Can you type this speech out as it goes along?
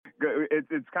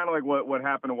it's kind of like what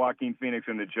happened to Joaquin Phoenix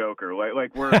in The Joker.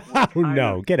 Like we're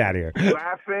no, get out of here.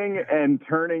 Laughing and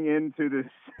turning into this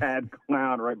sad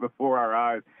clown right before our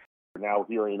eyes. We're now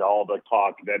hearing all the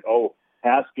talk that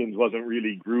Haskins wasn't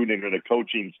really Gruden or the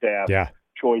coaching staff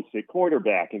choice at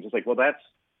quarterback, and just like, well, that's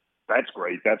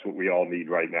great. That's what we all need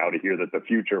right now, to hear that the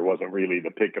future wasn't really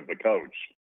the pick of the coach.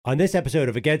 On this episode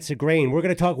of Against the Grain, we're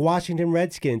going to talk Washington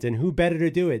Redskins, and who better to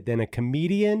do it than a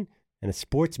comedian and a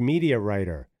sports media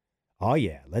writer. Oh,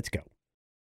 yeah, let's go.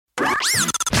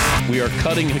 We are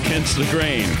cutting against the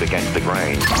grain. Against the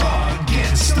grain.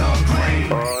 Against the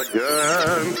grain.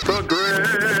 Against the grain.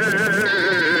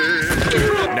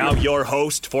 Now your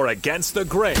host for Against the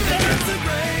Grain.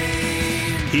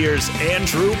 Here's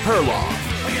Andrew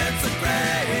Perloff. Against the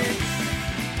grain.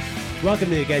 Welcome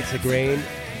to Against the Grain.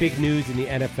 Big news in the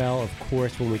NFL, of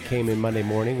course, when we came in Monday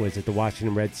morning, was that the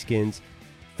Washington Redskins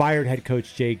fired head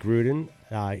coach Jay Gruden.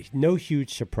 No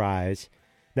huge surprise.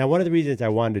 Now, one of the reasons I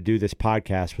wanted to do this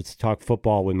podcast was to talk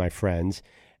football with my friends.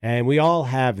 And we all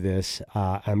have this,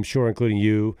 I'm sure, including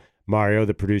you, Mario,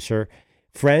 the producer,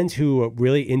 friends who are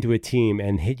really into a team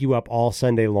and hit you up all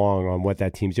Sunday long on what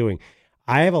that team's doing.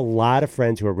 I have a lot of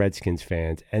friends who are Redskins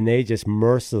fans, and they just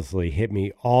mercilessly hit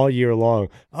me all year long.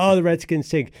 Oh, the Redskins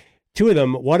stink. Two of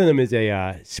them, one of them is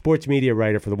a sports media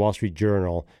writer for the Wall Street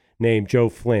Journal named Joe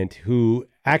Flint, who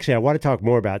actually I want to talk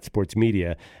more about sports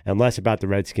media and less about the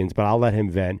Redskins, but I'll let him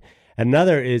vent.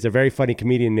 Another is a very funny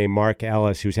comedian named Mark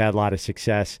Ellis, who's had a lot of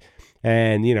success.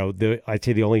 And, you know, I'd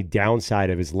say the only downside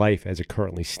of his life as it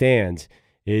currently stands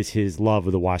is his love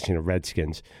of the Washington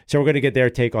Redskins. So we're going to get their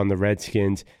take on the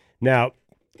Redskins. Now,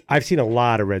 I've seen a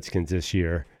lot of Redskins this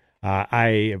year.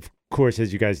 Of course,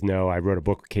 as you guys know, I wrote a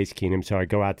book with Case Keenum, so I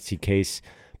go out to see Case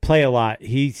play a lot.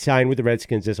 He signed with the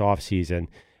Redskins this offseason.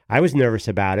 I was nervous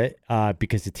about it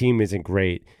because the team isn't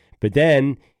great. But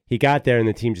then he got there and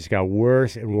the team just got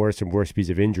worse and worse and worse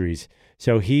because of injuries.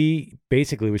 So he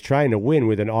basically was trying to win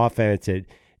with an offense that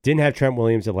didn't have Trent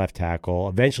Williams at left tackle,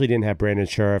 eventually didn't have Brandon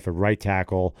Sheriff at right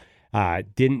tackle,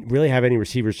 didn't really have any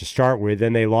receivers to start with.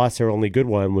 Then they lost their only good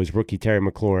one, was rookie Terry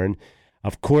McLaurin.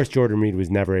 Of course, Jordan Reed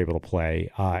was never able to play.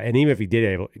 And even if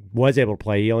he was able to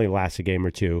play, he only lasted a game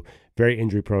or two. Very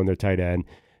injury-prone, their tight end.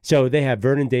 So they have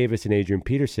Vernon Davis and Adrian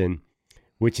Peterson,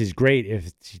 which is great if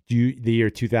it's the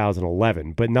year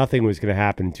 2011. But nothing was going to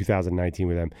happen in 2019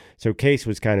 with them. So Case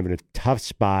was kind of in a tough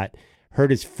spot,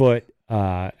 hurt his foot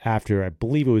after, I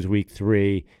believe it was week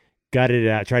 3, got it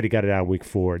out, tried to gut it out in week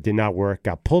 4. Did not work.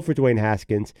 Got pulled for Dwayne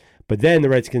Haskins. But then the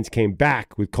Redskins came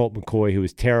back with Colt McCoy, who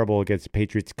was terrible against the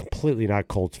Patriots. Completely not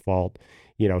Colt's fault.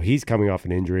 You know, he's coming off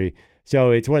an injury. So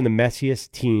it's one of the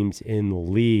messiest teams in the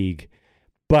league.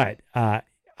 But I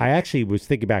actually was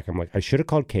thinking back. I'm like, I should have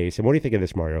called Case. And what do you think of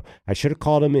this, Mario? I should have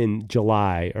called him in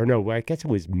July. Or no, I guess it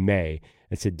was May.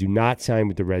 And said, do not sign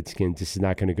with the Redskins. This is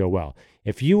not going to go well.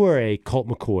 If you were a Colt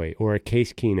McCoy or a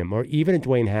Case Keenum or even a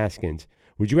Dwayne Haskins,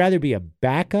 would you rather be a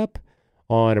backup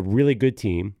on a really good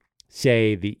team,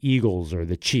 say the Eagles or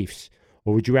the Chiefs,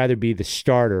 or would you rather be the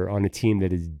starter on a team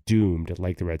that is doomed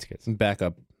like the Redskins?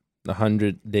 Backup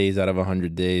 100 days out of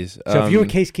 100 days. So if you were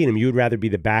Case Keenum, you would rather be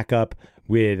the backup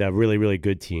with a really, really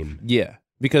good team. Yeah,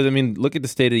 because, I mean, look at the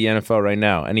state of the NFL right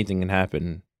now. Anything can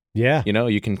happen. Yeah. You know,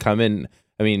 you can come in.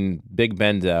 I mean, Big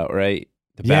Ben's out, right?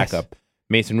 The backup. Yes.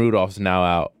 Mason Rudolph's now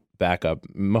out, backup.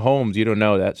 Mahomes, you don't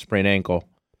know, that sprained ankle.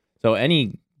 So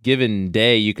any given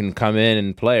day you can come in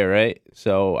and play, right?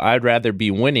 So I'd rather be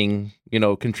winning, you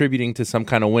know, contributing to some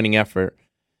kind of winning effort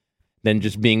than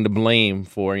just being to blame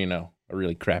for, you know, a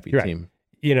really crappy team.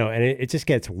 You know, and it just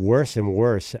gets worse and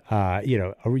worse. You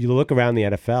know, you look around the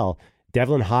NFL,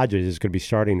 Devlin Hodges is going to be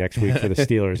starting next week for the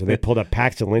Steelers, and they pulled up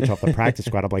Paxton Lynch off the practice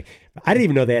squad. I'm like, I didn't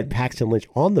even know they had Paxton Lynch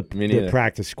on the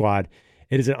practice squad.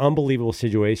 It is an unbelievable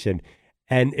situation,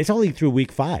 and it's only through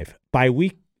week 5. By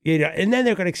week, you know, and then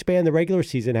they're going to expand the regular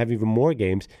season, have even more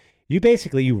games. You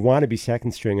want to be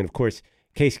second string, and of course,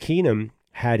 Case Keenum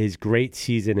had his great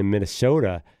season in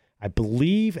Minnesota. I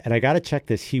believe, and I got to check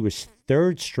this, he was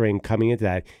third string coming into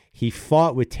that. He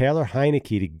fought with Taylor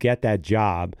Heineke to get that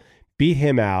job, beat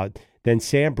him out. Then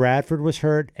Sam Bradford was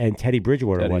hurt, and Teddy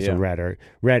Bridgewater wasn't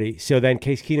ready. So then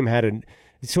Case Keenum had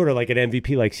sort of like an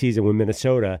MVP-like season with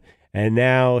Minnesota, and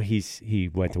now he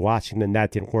went to Washington.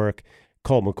 That didn't work.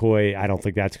 Colt McCoy, I don't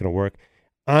think that's going to work.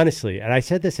 Honestly, and I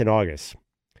said this in August,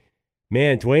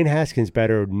 man, Dwayne Haskins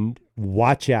better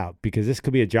watch out because this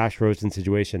could be a Josh Rosen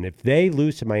situation. If they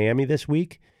lose to Miami this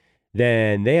week,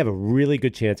 then they have a really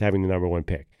good chance of having the number 1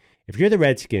 pick. If you're the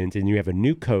Redskins and you have a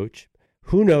new coach,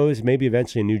 who knows, maybe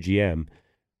eventually a new GM,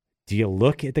 do you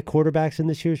look at the quarterbacks in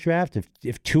this year's draft?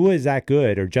 If Tua is that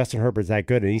good or Justin Herbert is that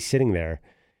good and he's sitting there,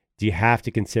 Do you have to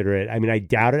consider it? I mean, I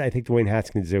doubt it. I think Dwayne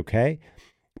Haskins is okay.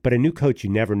 But a new coach, you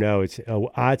never know. It's an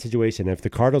odd situation. If the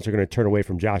Cardinals are going to turn away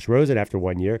from Josh Rosen after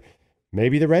 1 year,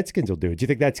 maybe the Redskins will do it. Do you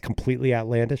think that's completely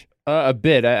outlandish? A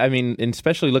bit. I mean, and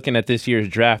especially looking at this year's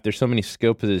draft, there's so many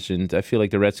skill positions. I feel like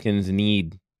the Redskins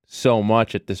need so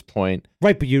much at this point.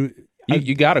 Right, but you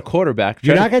got a quarterback.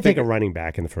 You're not going to take a running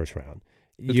back in the first round.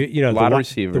 You know, a lot of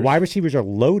receivers. The wide receivers are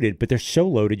loaded, but they're so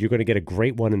loaded, you're going to get a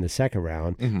great one in the second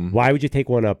round. Mm-hmm. Why would you take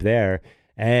one up there?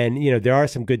 And, you know, there are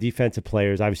some good defensive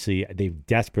players. Obviously, they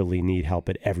desperately need help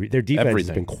at their defense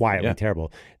has been quietly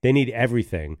terrible. They need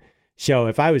everything. So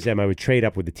if I was them, I would trade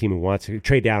up with the team who wants to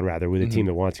trade down rather with a team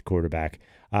that wants a quarterback.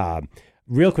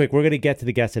 Real quick, we're going to get to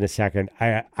the guests in a second.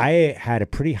 I had a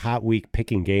pretty hot week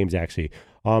picking games, actually.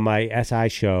 On my SI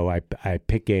show, I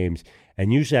pick games,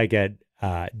 and usually I get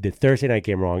the Thursday night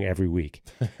game wrong every week.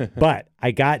 But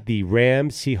I got the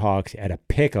Rams Seahawks at a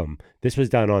pick'em. This was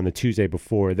done on the Tuesday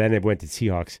before. Then it went to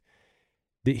Seahawks.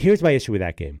 Here's my issue with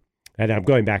that game, and I'm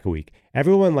going back a week.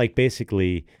 Everyone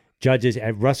basically judges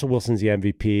Russell Wilson's the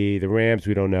MVP. The Rams,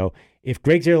 we don't know. If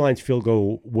Greg Zuerlein's field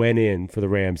goal went in for the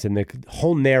Rams, then the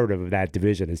whole narrative of that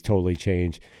division has totally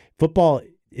changed. Football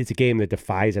is a game that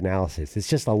defies analysis. It's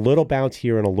just a little bounce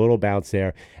here and a little bounce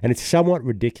there, and it's somewhat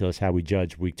ridiculous how we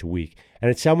judge week to week. And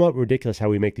it's somewhat ridiculous how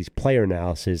we make these player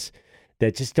analyses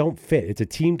that just don't fit. It's a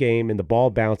team game, and the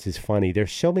ball bounce is funny.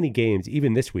 There's so many games,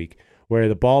 even this week, where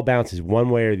the ball bounces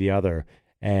one way or the other,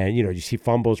 and you see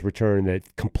fumbles return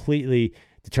that completely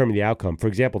determine the outcome. For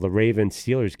example, the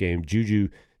Ravens-Steelers game, Juju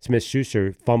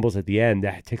Smith-Schuster fumbles at the end.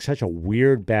 That takes such a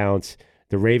weird bounce.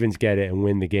 The Ravens get it and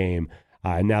win the game.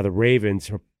 And now the Ravens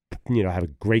have a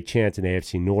great chance in the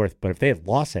AFC North, but if they had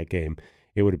lost that game,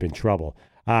 it would have been trouble.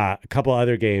 A couple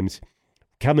other games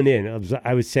coming in,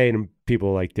 I was saying to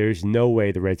people, there's no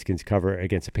way the Redskins cover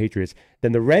against the Patriots.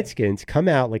 Then the Redskins come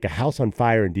out like a house on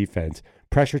fire in defense,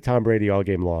 pressure Tom Brady all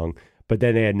game long, but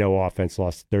then they had no offense,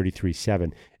 lost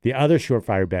 33-7. The other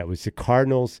surefire bet was the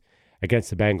Cardinals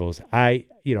against the Bengals.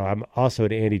 I'm also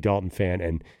an Andy Dalton fan,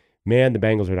 and man, the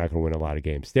Bengals are not going to win a lot of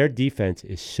games. Their defense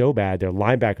is so bad. Their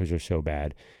linebackers are so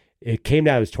bad. It came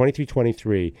down, it was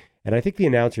 23-23, and I think the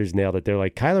announcers nailed it. They're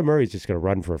like, Kyler Murray's just going to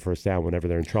run for a first down whenever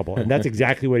they're in trouble. And that's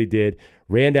exactly what he did.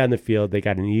 Ran down the field. They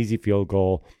got an easy field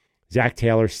goal. Zach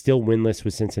Taylor still winless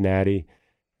with Cincinnati.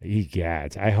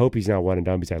 I hope he's not one and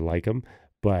done because I like him.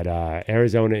 But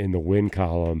Arizona in the win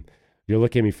column, you're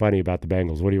looking at me funny about the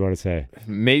Bengals. What do you want to say?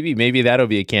 Maybe that'll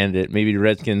be a candidate. Maybe the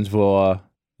Redskins will,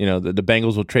 the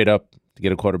Bengals will trade up to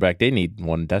get a quarterback. They need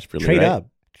one desperately. Trade right? up.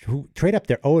 Trade up.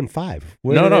 They're 0-5.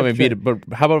 But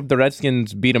how about if the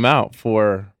Redskins beat them out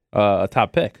for a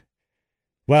top pick?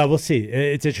 Well, we'll see.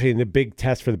 It's interesting. The big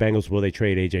test for the Bengals, will they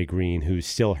trade A.J. Green, who's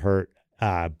still hurt,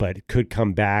 but could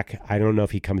come back? I don't know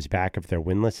if he comes back if they're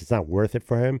winless. It's not worth it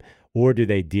for him. Or do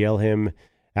they deal him?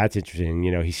 That's interesting.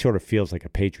 He sort of feels like a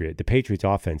Patriot. The Patriots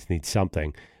offense needs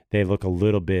something. They look a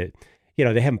little bit,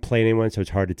 they haven't played anyone, so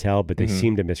it's hard to tell, but they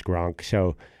seem to miss Gronk.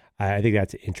 So I think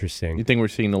that's interesting. You think we're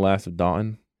seeing the last of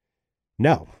Dalton?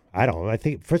 No, I don't. I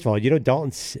think, first of all,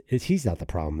 Dalton, he's not the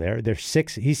problem there.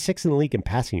 He's sixth in the league in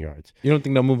passing yards. You don't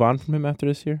think they'll move on from him after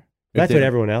this year? That's what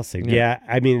everyone else thinks. Yeah,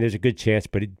 I mean, there's a good chance,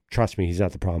 but trust me, he's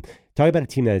not the problem. Talk about a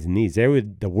team that has needs. They were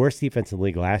the worst defense in the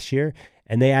league last year,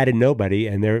 and they added nobody,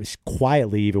 and they're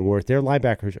quietly even worse. Their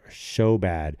linebackers are so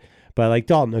bad. But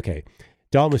Dalton, okay.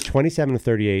 Dalton was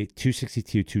 27-38,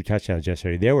 262, 2 touchdowns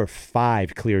yesterday. There were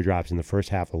 5 clear drops in the first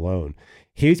half alone.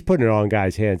 He's putting it all in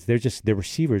guys' hands. The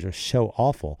receivers are so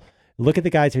awful. Look at the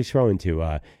guys he's throwing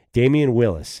to. Damian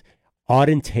Willis,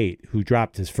 Auden Tate, who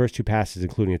dropped his first 2 passes,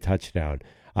 including a touchdown.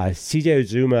 CJ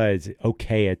Uzomah is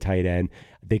okay at tight end.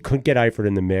 They couldn't get Eifert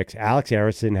in the mix. Alex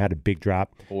Harrison had a big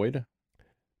drop.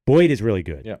 Boyd is really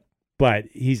good. Yeah. But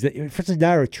he's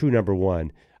not a true number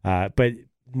one. But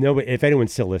no, if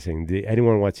anyone's still listening,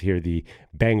 anyone wants to hear the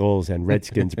Bengals and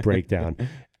Redskins breakdown.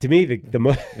 To me, the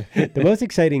most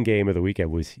exciting game of the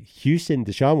weekend was Houston,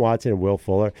 Deshaun Watson, and Will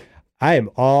Fuller. I am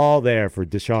all there for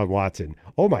Deshaun Watson.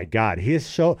 Oh my God,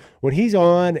 when he's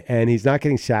on and he's not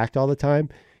getting sacked all the time,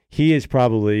 he is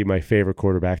probably my favorite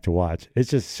quarterback to watch.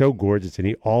 It's just so gorgeous, and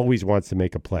he always wants to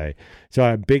make a play. So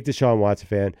I'm a big Deshaun Watson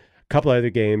fan. A couple other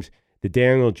games, the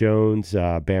Daniel Jones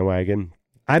bandwagon.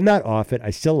 I'm not off it. I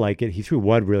still like it. He threw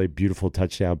one really beautiful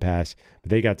touchdown pass,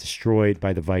 but they got destroyed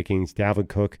by the Vikings. Dalvin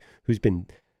Cook, who's been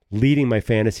leading my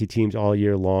fantasy teams all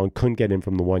year long, couldn't get in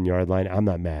from the 1-yard line. I'm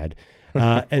not mad.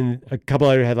 And a couple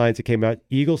other headlines that came out.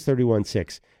 Eagles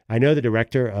 31-6. I know the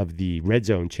director of the Red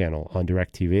Zone channel on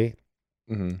DirecTV.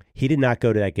 Mm-hmm. He did not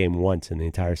go to that game once in the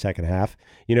entire second half.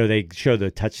 They show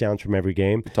the touchdowns from every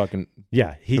game.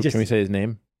 Yeah. Can we say his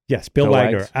name? Yes, Bill No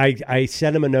Wagner. Wags? I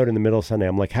sent him a note in the middle of Sunday.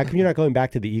 I'm like, how come you're not going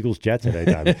back to the Eagles-Jets at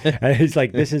any time? And he's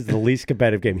like, this is the least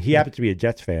competitive game. He happens to be a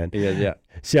Jets fan. Yeah.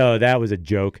 So that was a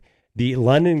joke. The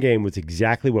London game was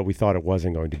exactly what we thought it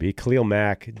wasn't going to be. Khalil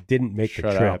Mack didn't make the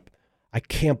trip. Out. I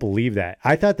can't believe that.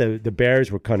 I thought the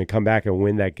Bears were going to come back and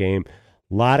win that game.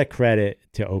 A lot of credit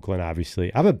to Oakland,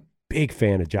 obviously. I'm a big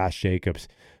fan of Josh Jacobs,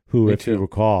 who, if you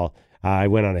recall, I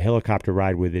went on a helicopter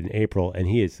ride with in April, and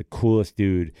he is the coolest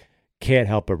dude. Can't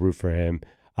help but root for him.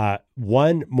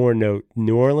 One more note,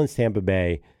 New Orleans, Tampa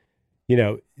Bay,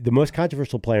 the most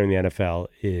controversial player in the NFL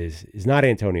is not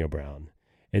Antonio Brown.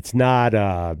 It's not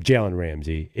Jalen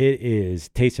Ramsey. It is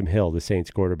Taysom Hill, the Saints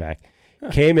quarterback.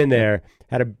 Came in there,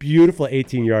 had a beautiful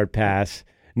 18-yard pass.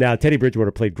 Now, Teddy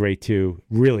Bridgewater played great too.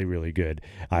 Really, really good.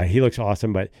 He looks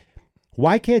awesome, but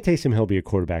why can't Taysom Hill be a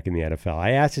quarterback in the NFL?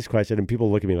 I asked this question, and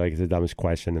people look at me like it's the dumbest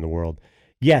question in the world.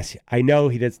 Yes, I know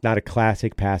that's not a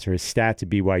classic passer. His stats at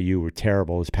BYU were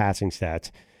terrible, his passing stats.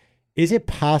 Is it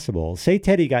possible, say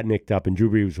Teddy got nicked up and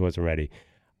Drew Brees wasn't ready,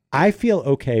 I feel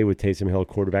okay with Taysom Hill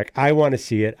quarterback. I want to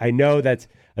see it. I know that's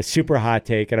a super hot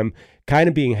take, and I'm kind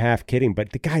of being half kidding,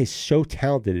 but the guy is so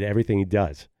talented at everything he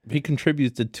does. He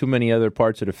contributes to too many other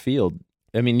parts of the field.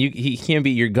 I mean, he can't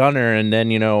be your gunner and then,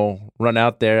 run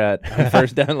out there at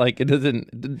first down. Like, it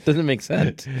doesn't make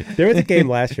sense. There was a game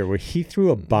last year where he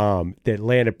threw a bomb that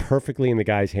landed perfectly in the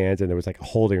guy's hands, and there was like a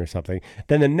holding or something.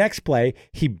 Then the next play,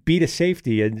 he beat a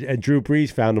safety, and Drew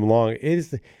Brees found him long.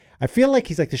 I feel like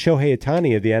he's like the Shohei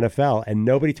Ohtani of the NFL, and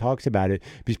nobody talks about it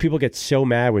because people get so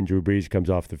mad when Drew Brees comes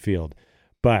off the field.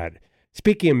 But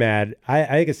speaking of mad, I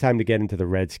think it's time to get into the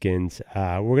Redskins.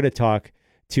 We're going to talk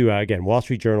to, again, Wall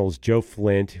Street Journal's Joe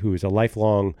Flint, who is a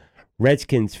lifelong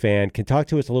Redskins fan, can talk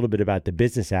to us a little bit about the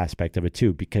business aspect of it,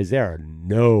 too, because there are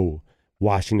no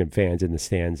Washington fans in the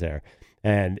stands there.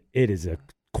 And it is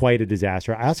quite a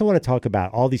disaster. I also want to talk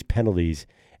about all these penalties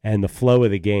and the flow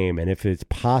of the game and if it's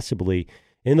possibly,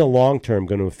 in the long term,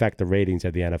 going to affect the ratings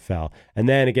of the NFL. And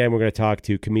then, again, we're going to talk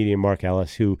to comedian Mark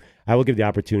Ellis, who I will give the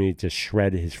opportunity to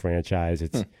shred his franchise.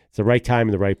 It's the right time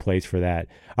and the right place for that.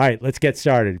 All right, let's get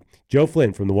started. Joe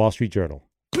Flynn from the Wall Street Journal.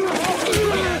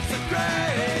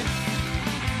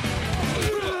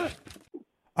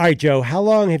 All right, Joe, how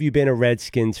long have you been a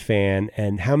Redskins fan,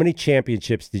 and how many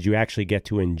championships did you actually get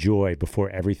to enjoy before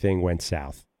everything went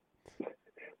south?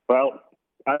 Well,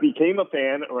 I became a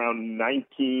fan around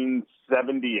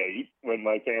 1978 when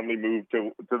my family moved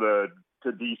to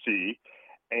DC,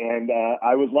 and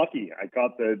I was lucky. I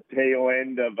caught the tail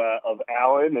end of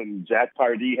Allen, and Jack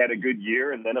Pardee had a good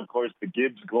year, and then of course the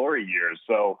Gibbs glory years.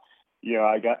 So,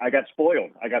 I got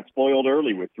spoiled. I got spoiled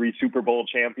early with 3 Super Bowl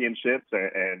championships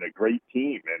and a great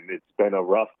team, and it's been a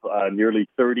rough nearly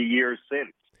 30 years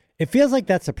since. It feels like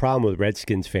that's the problem with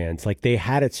Redskins fans. Like, they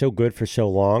had it so good for so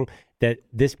long that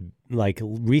this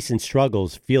recent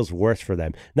struggles feels worse for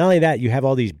them. Not only that, you have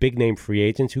all these big name free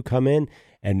agents who come in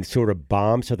and sort of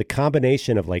bomb. So the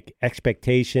combination of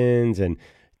expectations and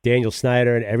Daniel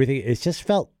Snyder and everything, it's just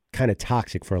felt kind of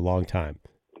toxic for a long time.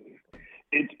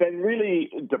 It's been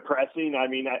really depressing. I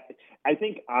mean, I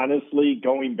think honestly,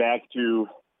 going back to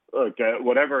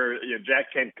whatever,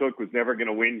 Jack Kent Cooke was never going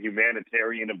to win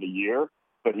Humanitarian of the Year,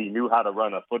 but he knew how to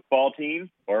run a football team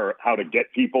or how to get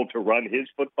people to run his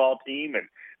football team. And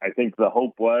I think the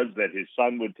hope was that his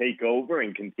son would take over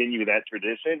and continue that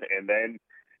tradition. And then,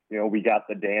 we got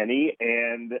the Danny,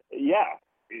 and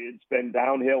it's been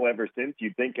downhill ever since.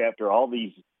 You'd think after all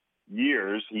these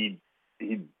years, he'd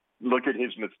look at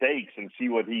his mistakes and see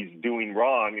what he's doing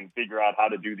wrong and figure out how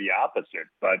to do the opposite.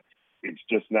 But it's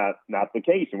just not the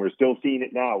case. And we're still seeing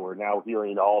it now. We're now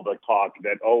hearing all the talk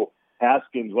that,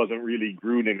 Haskins wasn't really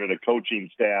Gruden or the coaching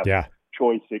staff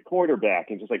choice at quarterback.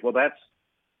 And just like, well,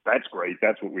 that's great.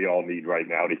 That's what we all need right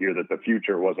now, to hear that the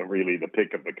future wasn't really the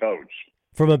pick of the coach.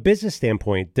 From a business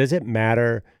standpoint, does it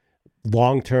matter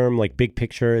long-term, big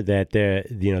picture, that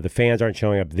the fans aren't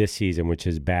showing up this season, which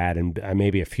is bad, and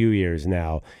maybe a few years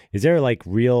now? Is there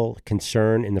real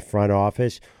concern in the front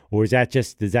office, or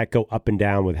does that go up and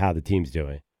down with how the team's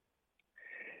doing?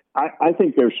 I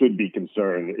think there should be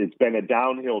concern. It's been a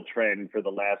downhill trend for the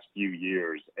last few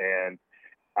years. And,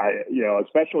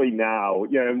 especially now,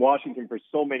 in Washington for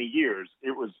so many years,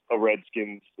 it was a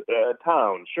Redskins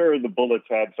town. Sure, the Bullets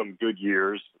had some good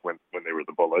years when they were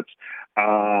the Bullets,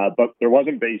 but there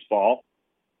wasn't baseball.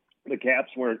 The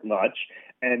Caps weren't much.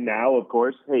 And now, of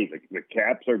course, hey, the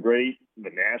Caps are great. The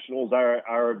Nationals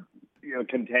are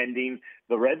contending.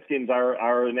 The Redskins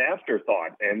are an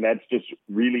afterthought. And that's just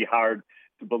really hard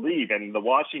to believe. And the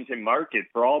Washington market,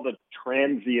 for all the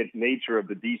transient nature of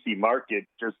the DC market,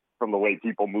 just from the way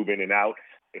people move in and out,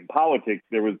 in politics,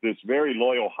 there was this very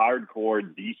loyal, hardcore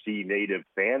DC native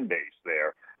fan base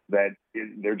there that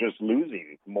they're just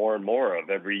losing more and more of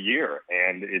every year.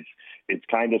 And it's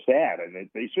kind of sad. And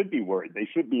they should be worried. They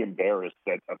should be embarrassed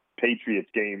that a Patriots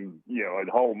game, at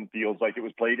home feels like it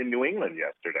was played in New England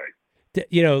yesterday.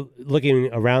 Looking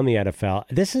around the NFL,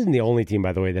 this isn't the only team,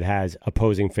 by the way, that has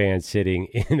opposing fans sitting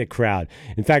in the crowd.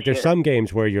 In fact, there's some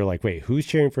games where you're like, wait, who's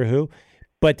cheering for who?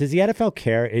 But does the NFL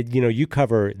care? You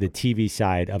cover the TV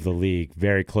side of the league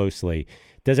very closely.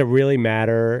 Does it really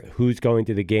matter who's going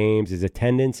to the games? Is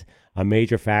attendance a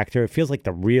major factor? It feels like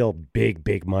the real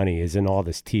big money is in all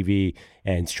this TV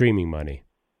and streaming money.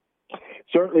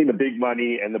 Certainly the big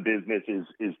money and the business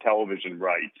is television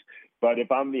rights. But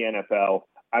if I'm the NFL,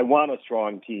 I want a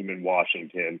strong team in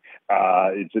Washington.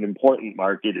 It's an important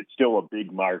market. It's still a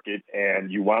big market,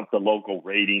 and you want the local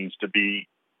ratings to be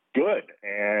good,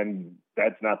 and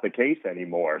that's not the case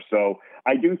anymore. So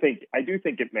I do think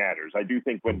it matters. I do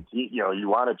think when you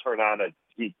want to turn on a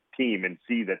team and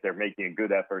see that they're making a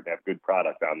good effort and have good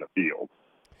product on the field.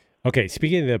 Okay,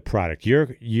 speaking of the product,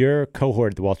 your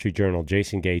cohort at the Wall Street Journal,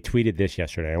 Jason Gay, tweeted this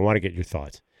yesterday. I want to get your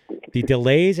thoughts. The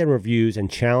delays and reviews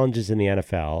and challenges in the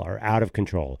NFL are out of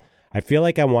control. I feel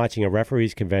like I'm watching a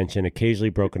referees convention occasionally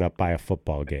broken up by a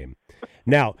football game.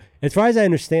 Now, as far as I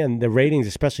understand, the ratings,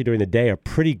 especially during the day, are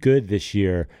pretty good this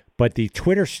year, but the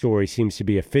Twitter story seems to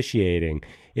be officiating.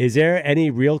 Is there any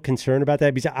real concern about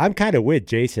that? Because I'm kind of with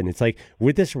Jason. It's like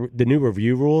with the new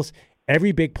review rules,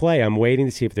 every big play, I'm waiting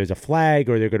to see if there's a flag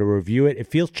or they're going to review it. It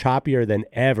feels choppier than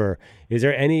ever. Is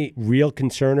there any real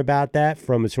concern about that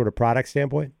from a sort of product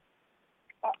standpoint?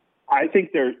 I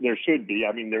think there should be.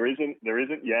 I mean, there isn't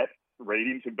yet.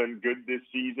 Ratings have been good this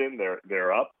season.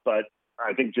 They're up, but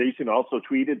I think Jason also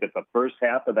tweeted that the first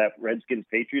half of that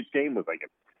Redskins-Patriots game was like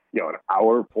an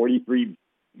hour 43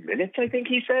 minutes. I think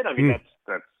he said. I mean,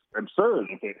 that's absurd.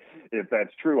 If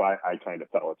that's true, I kind of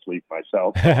fell asleep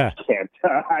myself. I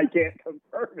can't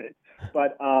confirm it.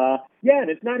 But and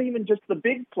it's not even just the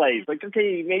big plays. Like,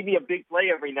 okay, maybe a big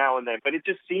play every now and then, but it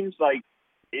just seems like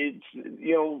it's,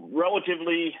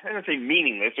 relatively, I don't say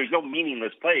meaningless. There's no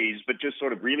meaningless plays, but just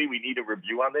sort of really we need a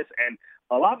review on this. And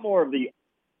a lot more of the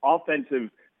offensive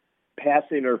pass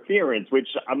interference, which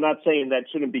I'm not saying that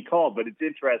shouldn't be called, but it's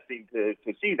interesting to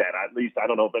see that. At least I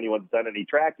don't know if anyone's done any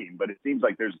tracking, but it seems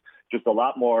like there's just a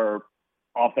lot more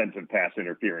offensive pass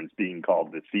interference being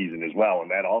called this season as well.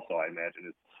 And that also, I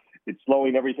imagine, it's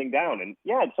slowing everything down. And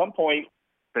at some point,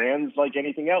 fans, like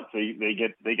anything else, they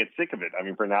get sick of it. I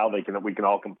mean, for now, we can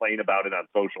all complain about it on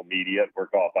social media,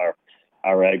 work off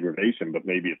our aggravation, but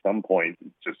maybe at some point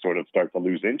just sort of start to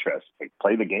lose interest. Like,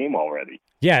 play the game already.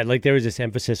 Yeah, like there was this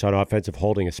emphasis on offensive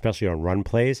holding, especially on run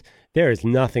plays. There is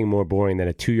nothing more boring than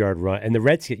a 2-yard run. And the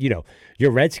Redskins,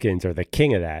 your Redskins are the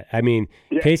king of that. I mean,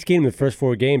 Case Keenum, the first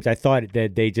 4 games, I thought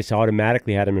that they just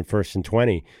automatically had him in 1st and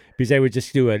 20 because they would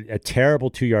just do a terrible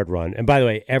 2-yard run. And by the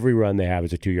way, every run they have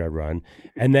is a 2-yard run.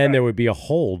 And then there would be a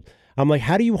hold. I'm like,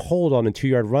 how do you hold on a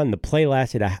 2-yard run? The play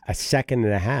lasted a second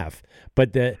and a half.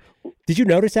 But did you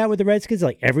notice that with the Redskins?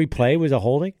 Like every play was a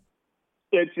holding?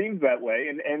 It seems that way.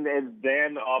 And as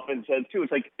Dan often says, too,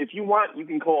 it's like if you want, you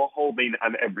can call a holding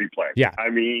on every play. Yeah. I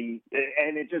mean,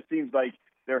 and it just seems like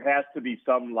there has to be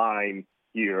some line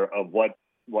here of what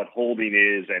holding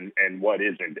is and what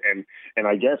isn't. And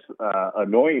I guess,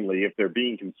 annoyingly, if they're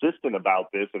being consistent about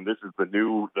this and this is the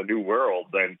new world,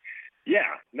 then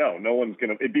no one's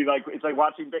going to, it's like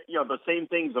watching, the same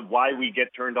things of why we get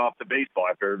turned off to baseball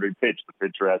after every pitch. The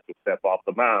pitcher has to step off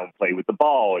the mound, play with the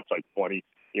ball. It's like 20,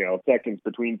 seconds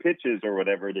between pitches or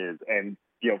whatever it is. And,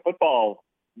 football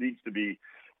needs to be,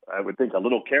 I would think, a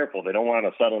little careful. They don't want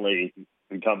to suddenly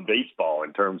become baseball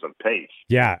in terms of pace.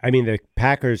 Yeah. I mean, the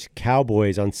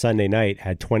Packers-Cowboys on Sunday night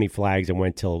had 20 flags and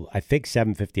went till, I think,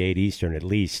 7:58 Eastern at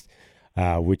least.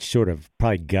 Which sort of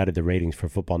probably gutted the ratings for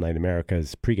Football Night in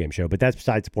America's pregame show. But that's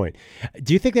besides the point.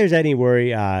 Do you think there's any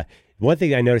worry? One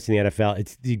thing I noticed in the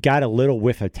NFL, you got a little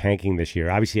whiff of tanking this year.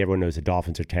 Obviously, everyone knows the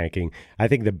Dolphins are tanking. I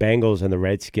think the Bengals and the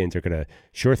Redskins are going to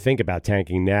sure think about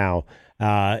tanking now.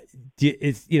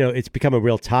 It's become a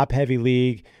real top-heavy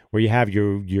league where you have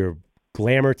your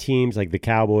glamour teams like the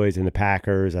Cowboys and the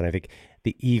Packers, and I think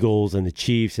the Eagles and the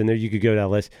Chiefs, and there you could go down the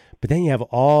list. But then you have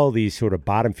all these sort of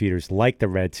bottom feeders like the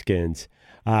Redskins.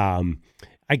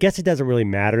 I guess it doesn't really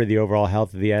matter the overall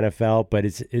health of the NFL, but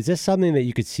is this something that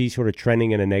you could see sort of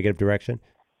trending in a negative direction?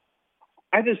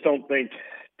 I just don't think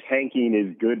tanking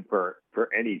is good for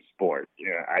any sport.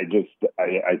 I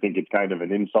think it's kind of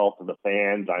an insult to the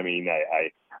fans. I mean,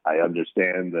 I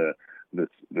understand the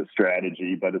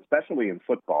strategy, but especially in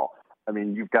football, I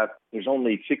mean, there's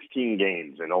only 16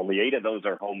 games, and only 8 of those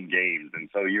are home games. And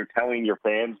so you're telling your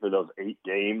fans for those 8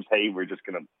 games, hey, we're just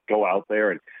going to go out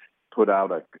there and put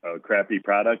out a crappy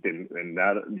product, and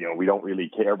not, we don't really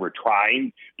care. We're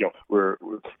trying,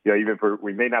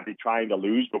 we may not be trying to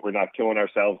lose, but we're not killing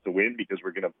ourselves to win because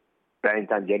we're going to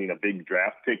bank on getting a big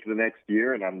draft pick the next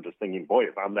year. And I'm just thinking, boy,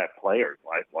 if I'm that player,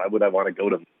 why would I want to go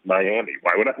to Miami?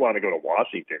 Why would I want to go to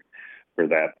Washington for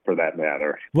that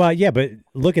matter? Well, yeah, but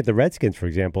look at the Redskins, for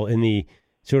example, in the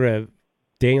sort of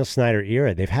Daniel Snyder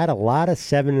era. They've had a lot of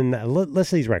 7-9. Listen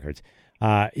to these records.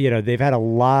 They've had a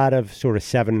lot of sort of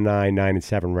 7-9,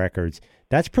 9-7 records.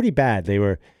 That's pretty bad. They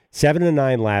were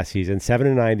 7-9 last season,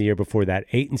 7-9 the year before that,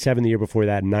 8-7 the year before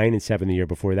that, 9-7 the year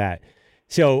before that.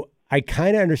 So I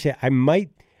kind of understand. I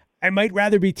might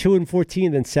rather be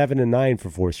 2-14 than 7-9 for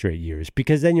 4 straight years,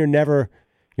 because then you're never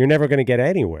going to get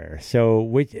anywhere. So,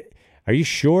 are you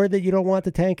sure that you don't want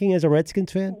the tanking as a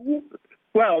Redskins fan?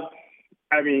 Well,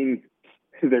 I mean,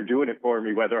 they're doing it for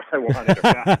me whether I want it or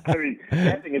not. I mean,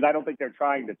 the thing is, I don't think they're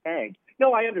trying to tank.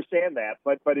 No, I understand that,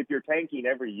 but if you're tanking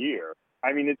every year,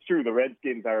 I mean, it's true. The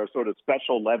Redskins are a sort of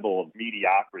special level of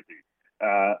mediocrity.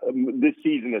 This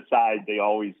season aside, they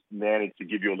always manage to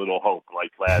give you a little hope,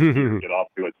 like last year, get off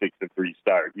to a 6-3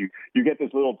 start. You get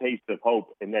this little taste of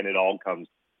hope, and then it all comes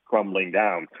crumbling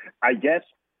down. I guess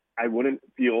I wouldn't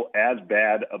feel as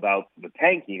bad about the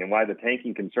tanking, and why the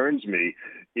tanking concerns me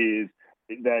is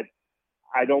that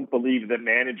I don't believe that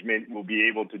management will be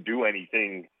able to do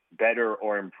anything better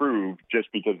or improve just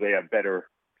because they have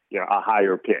a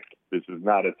higher pick. This is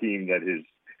not a team that has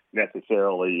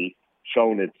necessarily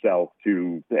shown itself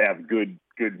to have good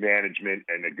management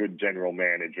and a good general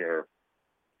manager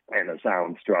and a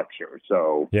sound structure.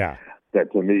 So yeah,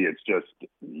 that to me, it's just,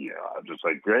 just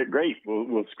like, great.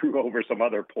 We'll screw over some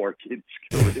other poor kid's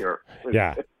career.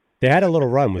 Yeah. They had a little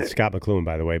run with Scott McCloughan,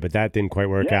 by the way, but that didn't quite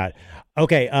work out.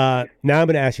 Okay, now I'm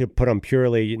going to ask you to put on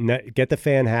purely, get the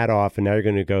fan hat off, and now you're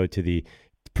going to go to the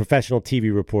professional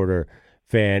TV reporter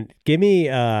fan. Give me,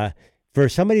 for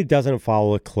somebody who doesn't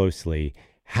follow it closely,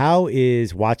 how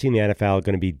is watching the NFL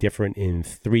going to be different in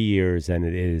 3 years than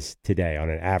it is today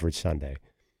on an average Sunday?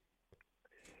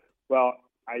 Well,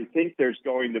 I think there's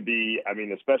going to be,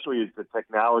 especially as the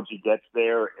technology gets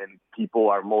there and people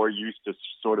are more used to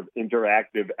sort of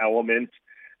interactive elements,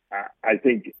 I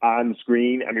think on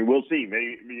screen, we'll see.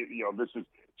 Maybe, this is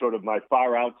sort of my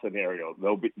far out scenario.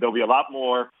 There'll be a lot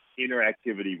more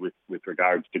interactivity with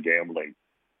regards to gambling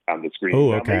on the screen.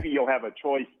 Ooh, okay. Now, maybe you'll have a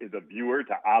choice as a viewer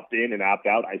to opt in and opt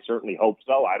out. I certainly hope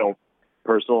so. I don't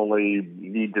personally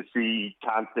need to see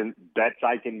constant bets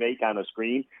I can make on a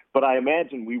screen, but I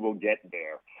imagine we will get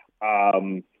there.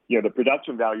 The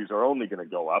production values are only going to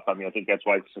go up. I think that's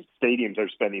why stadiums are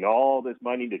spending all this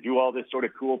money to do all this sort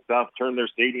of cool stuff, turn their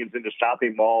stadiums into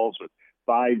shopping malls with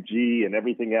 5G and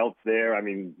everything else there.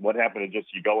 What happened to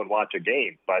just you go and watch a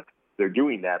game? But they're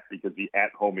doing that because the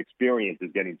at-home experience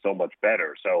is getting so much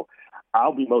better. So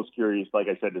I'll be most curious, like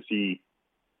I said, to see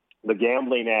the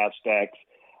gambling aspects.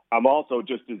 I'm also,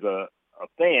 just as a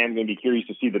fan, going to be curious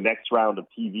to see the next round of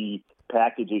TV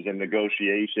packages and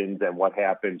negotiations and what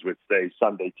happens with, say,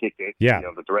 Sunday Ticket,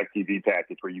 the DirecTV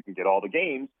package where you can get all the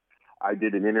games. I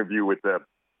did an interview with the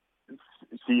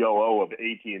COO of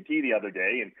AT&T the other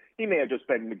day, and he may have just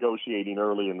been negotiating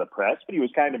early in the press, but he was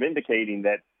kind of indicating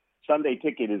that Sunday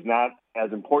Ticket is not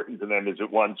as important to them as it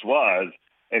once was.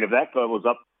 And if that goes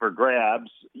up for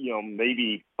grabs,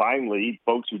 maybe finally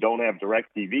folks who don't have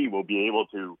DirecTV will be able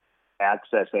to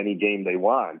access any game they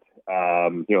want,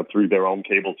 through their own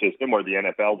cable system, or the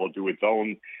NFL will do its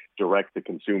own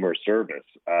direct-to-consumer service.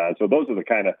 So those are the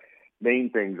kind of main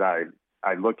things I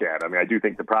look at. I do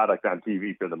think the product on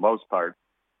TV, for the most part,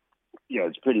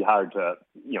 it's pretty hard to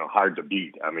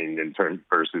beat. In terms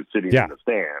versus sitting in the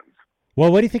stands. Well,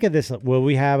 what do you think of this? Will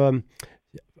we have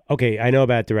okay, I know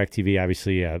about DirecTV.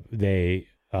 Obviously, they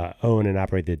own and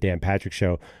operate the Dan Patrick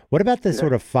Show. What about the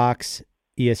sort of Fox,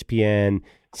 ESPN,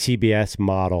 CBS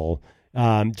model?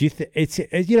 Do you think it's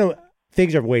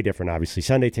things are way different? Obviously,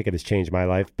 Sunday Ticket has changed my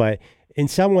life, but in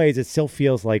some ways, it still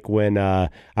feels like when I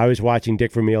was watching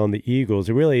Dick Vermeil and the Eagles.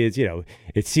 It really is,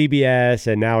 it's CBS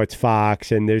and now it's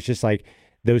Fox, and there's just like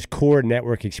those core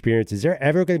network experiences. Is there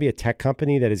ever going to be a tech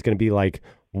company that is going to be like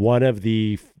one of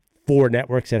the 4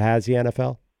 networks that has the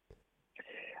NFL?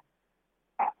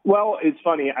 Well, it's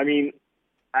funny.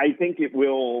 I think it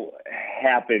will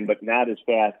happen, but not as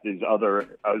fast as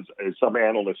as some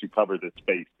analysts who cover this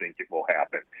space think it will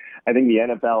happen. I think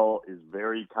the NFL is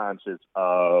very conscious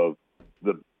of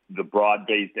the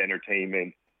broad-based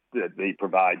entertainment that they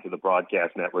provide to the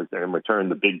broadcast networks, and in return,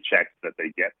 the big checks that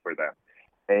they get for them.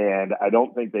 And I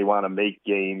don't think they want to make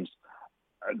games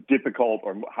difficult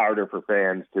or harder for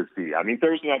fans to see. I mean,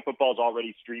 Thursday Night Football is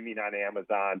already streaming on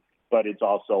Amazon, but it's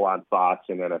also on Fox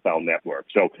and NFL Network.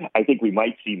 So I think we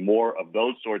might see more of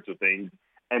those sorts of things.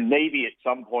 And maybe at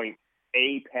some point,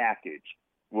 a package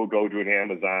will go to an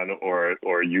Amazon or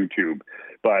YouTube.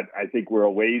 But I think we're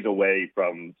a ways away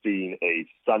from seeing a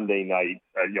Sunday night,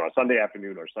 a Sunday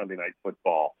afternoon or Sunday night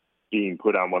football being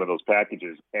put on one of those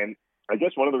packages. And I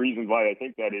guess one of the reasons why I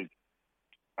think that is,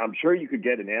 I'm sure you could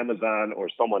get an Amazon or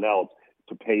someone else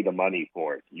to pay the money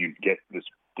for it. You'd get this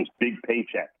big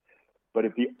paycheck. But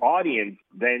if the audience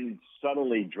then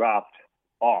suddenly dropped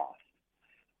off,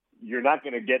 you're not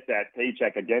going to get that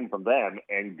paycheck again from them.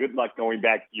 And good luck going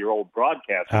back to your old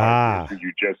broadcast partners who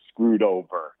you just screwed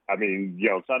over. I mean,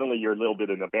 suddenly you're a little bit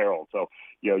in a barrel. So,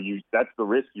 that's the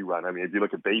risk you run. I mean, if you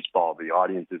look at baseball, the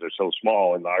audiences are so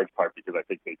small in large part because I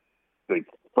think they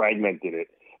fragmented it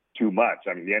too much.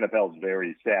 I mean, the NFL is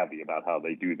very savvy about how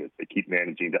they do this. They keep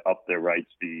managing to up their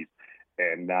rights fees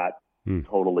and not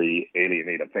totally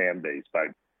alienate a fan base by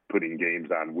putting games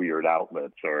on weird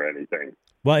outlets or anything.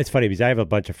 Well, it's funny because I have a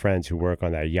bunch of friends who work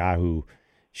on that Yahoo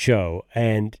show.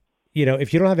 And,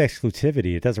 if you don't have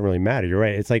exclusivity, it doesn't really matter. You're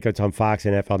right. It's like it's on Fox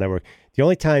and NFL Network. The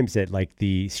only times that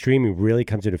the streaming really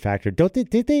comes into factor,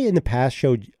 did they in the past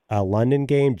show a London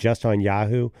game just on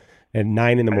Yahoo at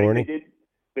 9 in the morning?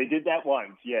 They did that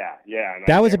once. Yeah. And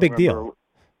that was a big deal.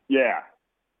 Yeah.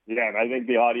 And I think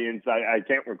the audience, I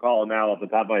can't recall now off the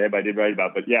top of my head, but I did write about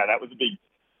it. But yeah, that was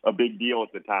a big deal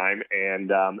at the time, and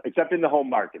except in the home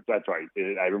markets. That's right.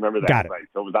 I remember that. Got it. Right.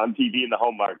 So it was on TV in the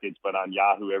home markets, but on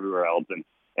Yahoo everywhere else.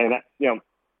 And I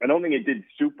don't think it did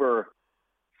super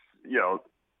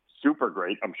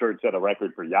great. I'm sure it set a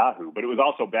record for Yahoo, but it was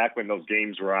also back when those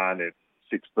games were on at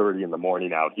 6:30 in the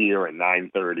morning out here and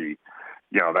 9:30.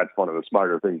 That's one of the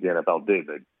smarter things the NFL did.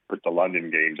 They put the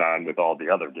London games on with all the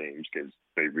other games because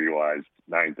they realized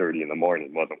 9:30 in the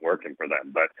morning wasn't working for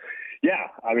them. But yeah,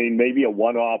 I mean, maybe a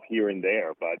one-off here and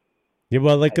there, but yeah.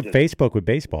 Well, Facebook with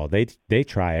baseball, they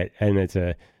try it, and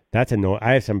that's annoying.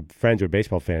 I have some friends who are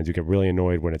baseball fans who get really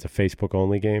annoyed when it's a Facebook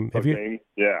only game.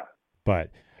 Yeah.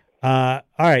 But all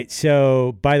right.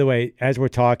 So by the way, as we're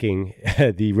talking,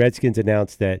 the Redskins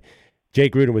announced that Jay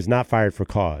Gruden was not fired for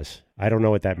cause. I don't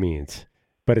know what that means.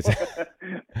 But it's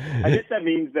I guess that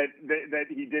means that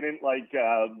he didn't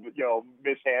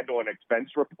mishandle an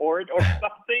expense report or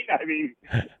something. I mean,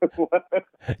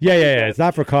 yeah. It's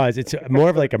not for cause. It's more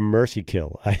of like a mercy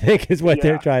kill, I think, is what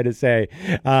they're trying to say.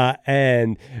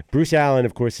 And Bruce Allen,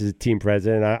 of course, is a team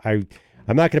president.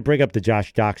 I'm not going to bring up the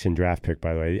Josh Doxson draft pick,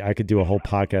 by the way. I could do a whole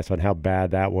podcast on how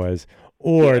bad that was,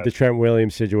 or the Trent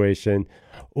Williams situation,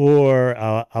 or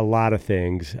a lot of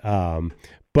things.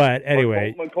 But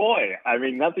anyway, Colt McCoy. I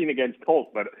mean, nothing against Colt,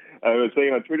 but I was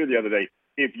saying on Twitter the other day,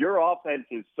 if your offense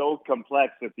is so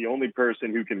complex that the only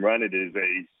person who can run it is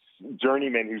a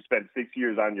journeyman who spent 6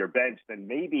 years on your bench, then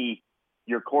maybe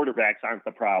your quarterbacks aren't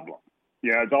the problem.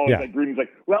 It's always like Gruden's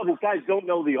like, well, these guys don't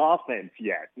know the offense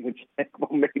yet. It's like,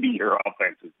 well, maybe your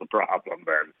offense is the problem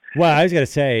then. Well, I was going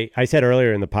to say, I said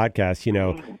earlier in the podcast,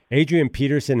 Adrian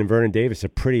Peterson and Vernon Davis are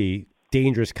pretty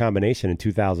dangerous combination in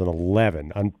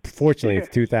 2011. Unfortunately, it's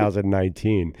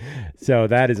 2019. So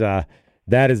that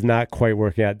is not quite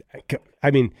working out. I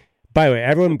mean, by the way,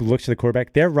 everyone looks at the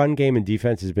quarterback. Their run game and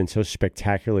defense has been so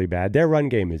spectacularly bad. Their run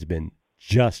game has been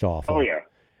just awful. Oh, yeah.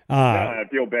 I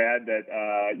feel bad that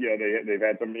they've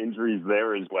had some injuries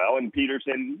there as well. And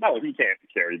Peterson, he can't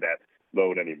carry that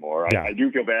load anymore. I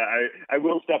do feel bad. I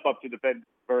will step up to defend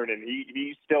Vernon.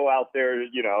 He's still out there,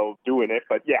 doing it.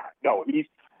 But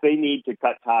they need to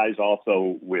cut ties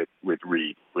also with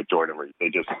Reed, with Jordan Reed.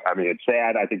 It's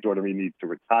sad. I think Jordan Reed needs to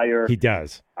retire. He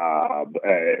does.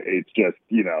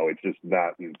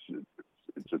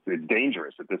 It's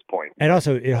dangerous at this point. And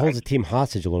also, it holds the team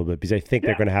hostage a little bit because I think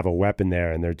they're going to have a weapon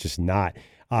there, and they're just not.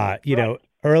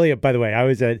 Earlier, by the way, I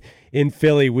was in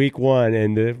Philly week 1,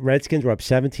 and the Redskins were up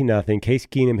 17-0. Case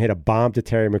Keenum hit a bomb to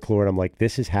Terry McLaurin. I'm like,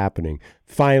 this is happening.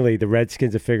 Finally, the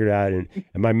Redskins have figured it out, and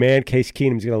my man Case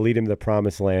Keenum is going to lead him to the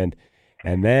promised land.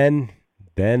 And then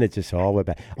it just all went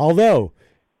back. Although,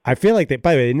 I feel like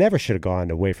by the way, they never should have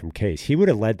gone away from Case. He would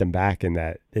have led them back in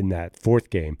that fourth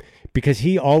game because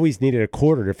he always needed a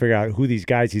quarter to figure out who these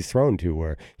guys he's thrown to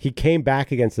were. He came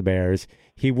back against the Bears.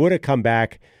 He would have come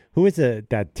back. Who was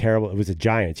that terrible? It was the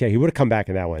Giants. Yeah, he would have come back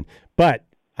in that one. But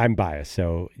I'm biased,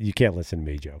 so you can't listen to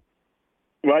me, Joe.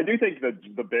 Well, I do think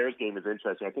the Bears game is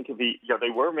interesting. I think if they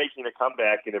were making a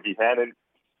comeback, and if he hadn't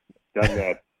done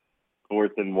that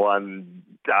 4th and 1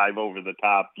 dive over the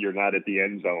top, you're not at the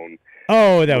end zone.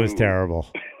 Oh, that was terrible.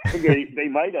 they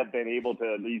might have been able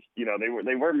to at least,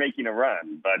 they were making a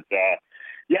run, but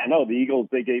yeah, no, the Eagles,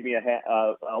 they gave me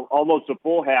almost a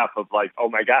full half of like, oh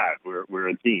my God, we're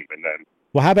a team. And then,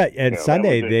 well, how about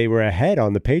Sunday? They were ahead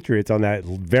on the Patriots on that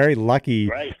very lucky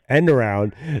end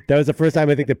around. That was the first time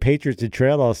I think the Patriots had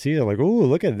trailed all season. Like, ooh,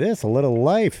 look at this, a little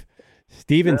life.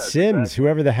 Steven Sims,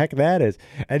 whoever the heck that is.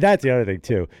 And that's the other thing,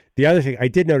 too. The other thing I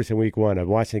did notice in week one, I'm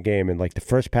watching the game, and like the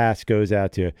first pass goes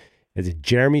out to, is it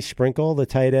Jeremy Sprinkle, the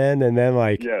tight end? And then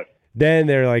then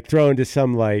they're like throwing to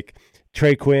some like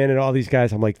Trey Quinn and all these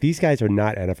guys. I'm like, these guys are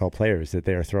not NFL players that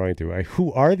they are throwing to. Like,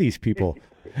 who are these people?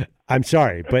 I'm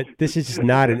sorry, but this is just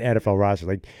not an NFL roster.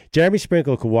 Like, Jeremy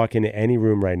Sprinkle could walk into any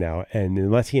room right now, and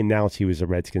unless he announced he was a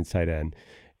Redskins tight end,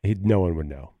 no one would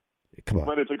know. Come on.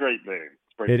 But it's a great name.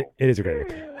 It is a great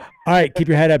name. All right, keep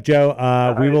your head up,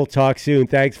 Joe. We will talk soon.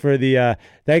 Thanks for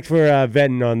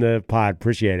venting on the pod.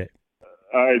 Appreciate it.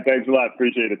 All right, thanks a lot.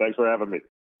 Appreciate it. Thanks for having me.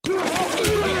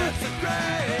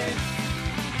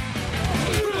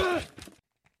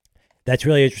 That's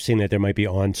really interesting that there might be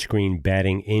on-screen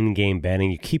betting, in-game betting.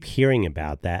 You keep hearing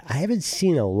about that. I haven't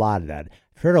seen a lot of that.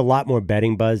 I've heard a lot more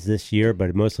betting buzz this year,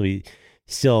 but mostly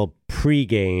still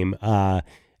pre-game.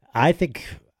 I think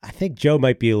Joe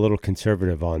might be a little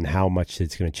conservative on how much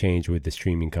it's going to change with the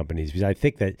streaming companies, because I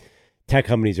think that tech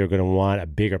companies are going to want a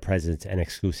bigger presence and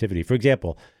exclusivity. For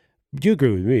example, do you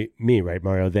agree with me, right,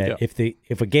 Mario, that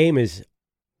if a game is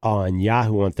on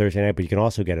Yahoo on Thursday night, but you can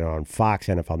also get it on Fox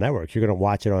NFL Network, you're going to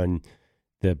watch it on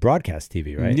the broadcast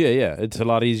TV, right? Yeah. It's a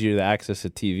lot easier to access a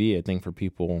TV, I think, for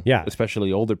people,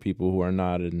 especially older people who are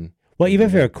not in. Well, even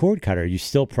if you're a cord cutter, you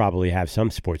still probably have some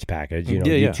sports package,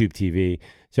 YouTube TV.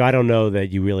 So I don't know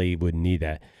that you really would need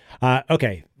that.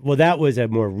 Okay, well, that was a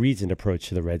more reasoned approach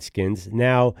to the Redskins.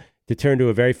 Now to turn to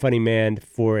a very funny man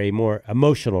for a more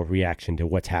emotional reaction to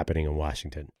what's happening in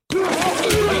Washington.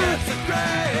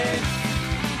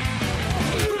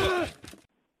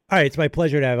 All right, it's my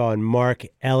pleasure to have on Mark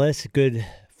Ellis, good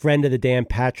friend of the Dan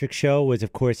Patrick Show. Was,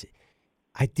 of course,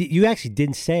 you actually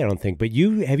didn't say, I don't think, but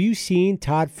have you seen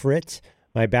Todd Fritz,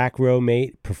 my back row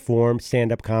mate, perform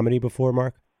stand-up comedy before,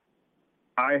 Mark?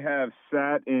 I have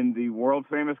sat in the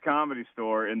world-famous Comedy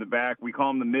Store in the back. We call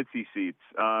them the Mitzi seats.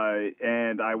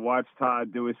 And I watched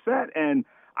Todd do his set. And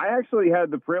I actually had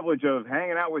the privilege of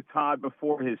hanging out with Todd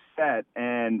before his set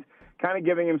and kind of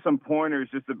giving him some pointers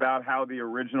just about how the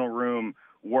original room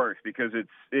works, because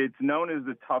it's known as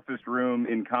the toughest room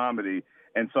in comedy.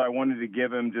 And so I wanted to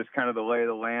give him just kind of the lay of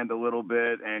the land a little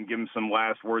bit and give him some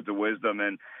last words of wisdom.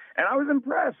 And I was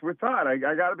impressed with Todd. I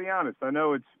got to be honest. I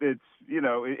know it's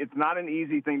not an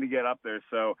easy thing to get up there.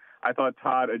 So I thought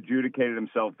Todd adjudicated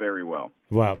himself very well.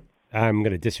 Well, I'm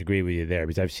going to disagree with you there,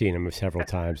 because I've seen him several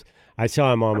times. I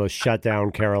saw him almost shut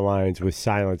down Carolines with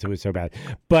silence. It was so bad.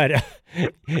 But,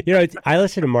 I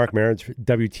listen to Mark Maron's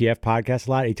WTF podcast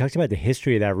a lot. He talks about the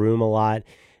history of that room a lot.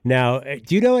 Now,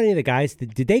 do you know any of the guys,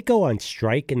 did they go on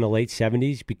strike in the late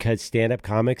 70s because stand-up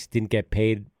comics didn't get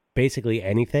paid basically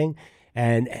anything?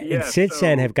 And since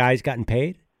then, have guys gotten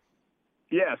paid?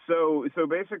 Yeah, so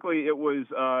basically it was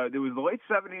the late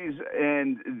 70s,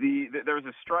 and there was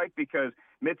a strike because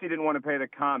Mitzi didn't want to pay the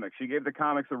comics. She gave the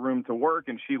comics a room to work,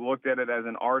 and she looked at it as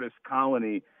an artist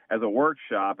colony, as a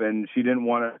workshop, and she didn't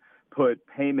want to put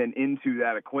payment into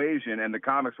that equation. And the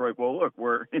comics were like, well, look,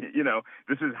 we're,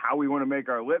 this is how we want to make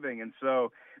our living. And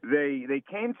so they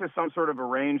came to some sort of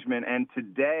arrangement. And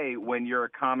today, when you're a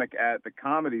comic at the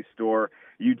Comedy Store,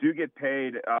 you do get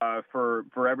paid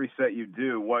for every set you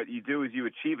do. What you do is you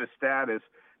achieve a status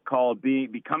called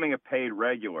becoming a paid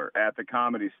regular at the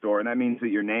Comedy Store. And that means that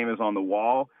your name is on the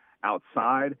wall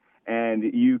outside, and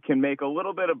you can make a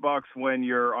little bit of bucks when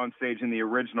you're on stage in the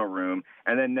original room,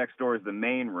 and then next door is the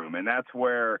main room, and that's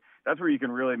where you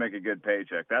can really make a good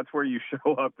paycheck. That's where you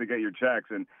show up to get your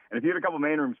checks, and if you had a couple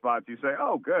main room spots, you say,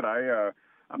 "Oh, good,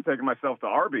 I'm taking myself to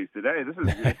Arby's today.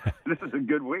 This is a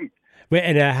good week." Wait,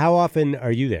 and how often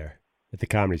are you there at the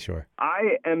Comedy Store?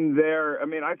 I am there. I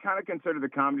mean, I kind of consider the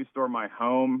Comedy Store my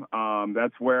home.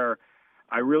 That's where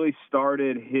I really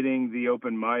started hitting the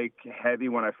open mic heavy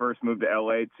when I first moved to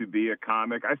L.A. to be a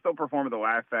comic. I still perform at the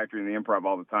Laugh Factory and the Improv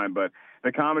all the time, but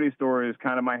the Comedy Store is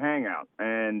kind of my hangout.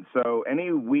 And so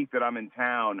any week that I'm in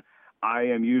town, I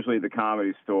am usually at the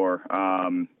Comedy Store.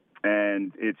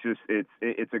 And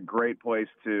it's a great place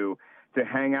to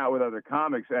hang out with other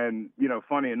comics. And,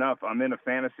 funny enough, I'm in a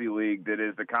fantasy league that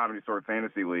is the Comedy Store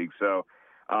Fantasy League. So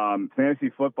fantasy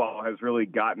football has really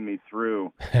gotten me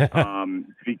through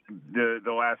the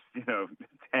last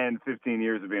 10, 15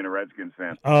 years of being a Redskins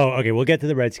fan. Oh, okay. We'll get to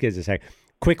the Redskins in a sec.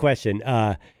 Quick question.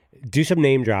 Do some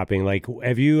name dropping. Like,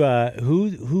 have you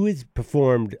who has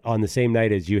performed on the same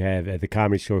night as you have at the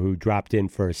Comedy Store who dropped in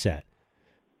for a set?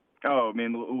 Oh, I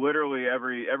mean, literally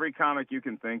every comic you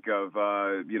can think of.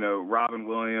 Robin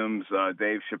Williams,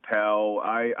 Dave Chappelle.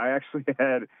 I actually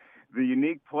had the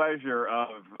unique pleasure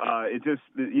of it. Just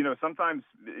sometimes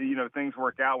things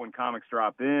work out when comics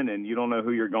drop in, and you don't know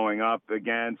who you're going up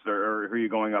against or who you're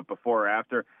going up before or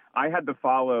after. I had to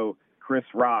follow Chris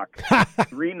Rock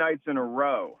 3 nights in a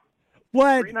row.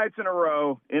 What? 3 nights in a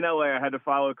row in LA, I had to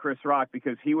follow Chris Rock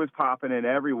because he was popping in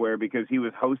everywhere because he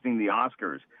was hosting the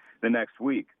Oscars the next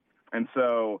week. And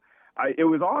so it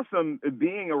was awesome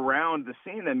being around the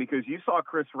scene then, because you saw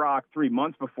Chris Rock 3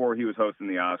 months before he was hosting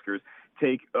the Oscars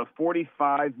take a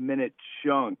 45-minute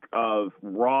chunk of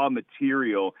raw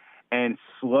material and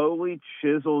slowly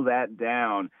chisel that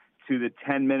down to the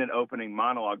 10-minute opening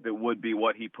monologue that would be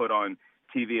what he put on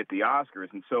TV at the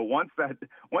Oscars. And so once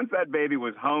that baby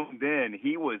was honed in,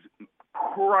 he was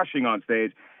crushing on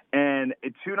stage. And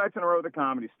 2 nights in a row at the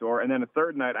Comedy Store, and then a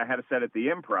third night I had a set at the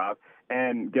Improv,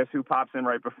 and guess who pops in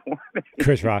right before me?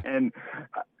 Chris Rock. And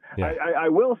yeah. I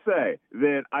will say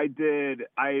that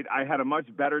I had a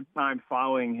much better time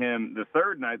following him the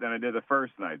third night than I did the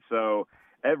first night. So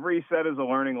every set is a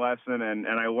learning lesson, and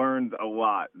I learned a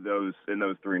lot in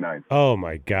those 3 nights. Oh,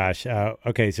 my gosh.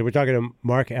 Okay, so we're talking to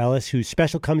Mark Ellis, whose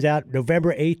special comes out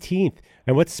November 18th.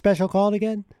 And what's the special called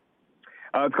again?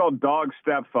 It's called Dog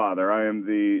Stepfather. I am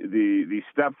the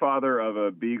stepfather of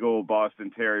a Beagle Boston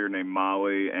Terrier named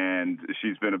Molly, and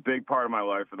she's been a big part of my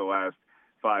life for the last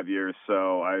 5 years.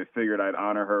 So I figured I'd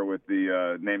honor her with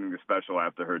the naming the special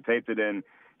after her. Taped it in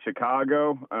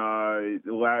Chicago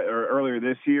earlier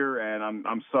this year, and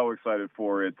I'm so excited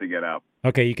for it to get out.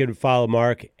 Okay, you can follow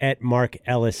Mark at Mark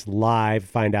Ellis Live.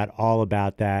 Find out all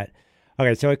about that.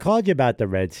 Okay, so I called you about the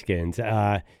Redskins.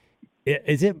 Are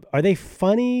they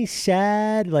funny,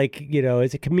 sad? Like,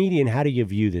 as a comedian, how do you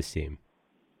view this team?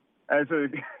 As a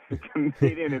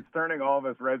comedian, it's turning all of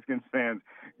us Redskins fans.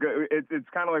 It's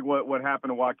kind of like what happened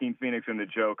to Joaquin Phoenix in The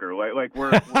Joker. Like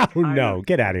we're no,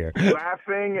 get out of here.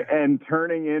 Laughing and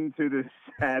turning into this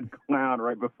sad clown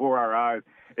right before our eyes.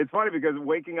 It's funny because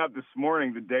waking up this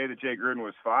morning, the day that Jay Gruden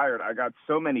was fired, I got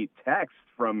so many texts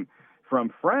from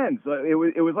friends. It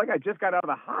was like I just got out of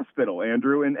the hospital,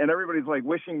 Andrew, and everybody's like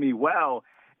wishing me well.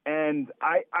 And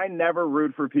I never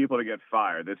root for people to get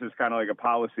fired. This is kind of like a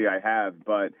policy I have.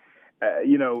 But,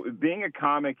 being a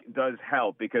comic does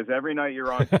help because every night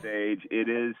you're on stage, it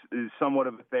is somewhat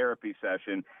of a therapy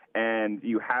session. And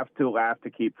you have to laugh to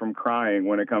keep from crying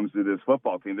when it comes to this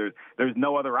football team. There's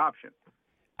no other option.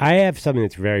 I have something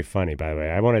that's very funny, by the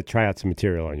way. I want to try out some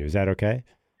material on you. Is that okay?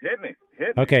 Hit me.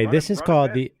 Okay, this is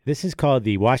called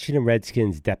the Washington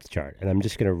Redskins depth chart, and I'm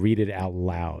just going to read it out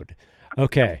loud.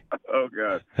 Okay. Oh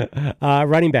God.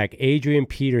 Running back Adrian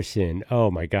Peterson. Oh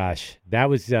my gosh,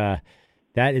 that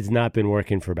has not been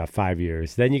working for about 5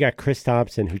 years. Then you got Chris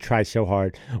Thompson, who tries so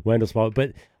hard. Wendell Small,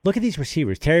 but look at these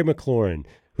receivers: Terry McLaurin,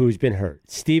 who's been hurt;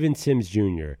 Steven Sims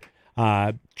Jr.,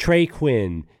 Trey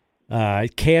Quinn,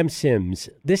 Cam Sims.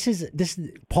 This is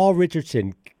Paul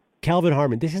Richardson. Kelvin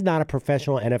Harmon, this is not a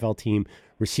professional NFL team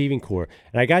receiving core.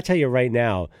 And I got to tell you right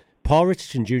now, Paul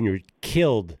Richardson Jr.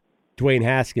 killed Dwayne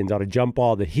Haskins on a jump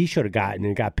ball that he should have gotten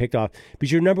and got picked off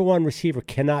because your number one receiver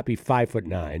cannot be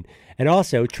 5'9". And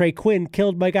also, Trey Quinn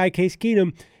killed my guy Case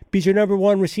Keenum because your number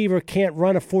one receiver can't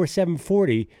run a 4.7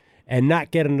 40 and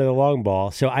not get into the long ball.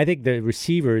 So I think the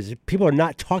receivers, people are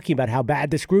not talking about how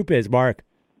bad this group is, Mark.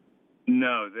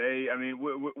 No,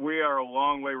 we are a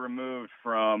long way removed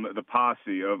from the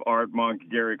posse of Art Monk,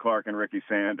 Gary Clark, and Ricky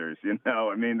Sanders.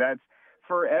 That's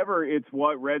forever. It's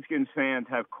what Redskins fans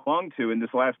have clung to in this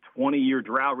last 20-year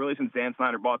drought, really since Dan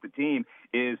Snyder bought the team,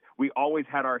 is we always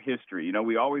had our history.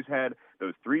 We always had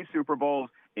those 3 Super Bowls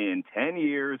in 10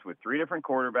 years with 3 different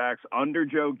quarterbacks under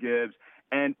Joe Gibbs.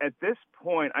 And at this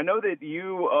point, I know that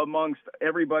you, amongst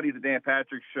everybody at the Dan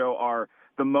Patrick Show, are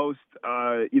the most,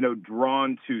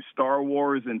 drawn to Star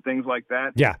Wars and things like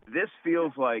that. Yeah. This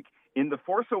feels like in The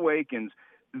Force Awakens,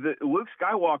 Luke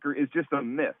Skywalker is just a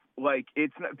myth. Like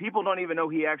people don't even know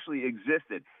he actually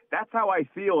existed. That's how I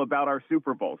feel about our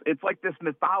Super Bowls. It's like this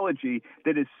mythology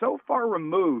that is so far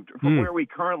removed from where we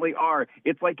currently are.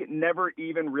 It's like it never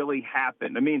even really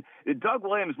happened. Doug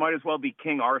Williams might as well be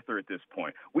King Arthur at this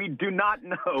point. We do not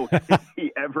know if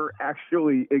he ever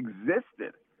actually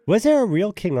existed. Was there a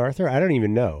real King Arthur? I don't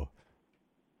even know.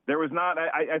 There was not.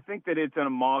 I think that it's an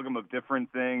amalgam of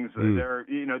different things. There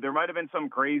might have been some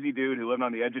crazy dude who lived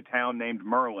on the edge of town named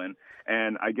Merlin,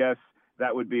 and I guess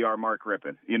that would be our Mark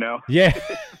Rippon. Yeah.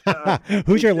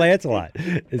 Who's your Lancelot?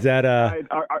 Is that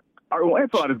our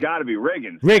Lancelot has got to be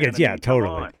Riggins. Riggins, yeah,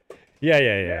 totally.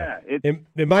 Yeah. In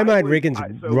my mind,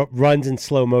 Riggins runs in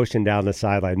slow motion down the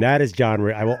sideline. That is John.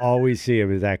 I will always see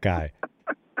him as that guy.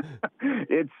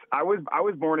 I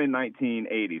was born in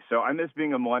 1980, so I missed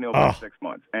being a millennial by 6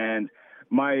 months. And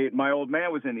my old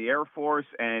man was in the Air Force,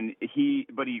 and he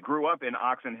grew up in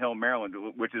Oxon Hill, Maryland,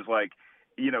 which is like,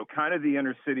 kind of the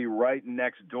inner city right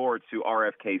next door to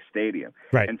RFK Stadium.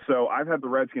 Right. And so I've had the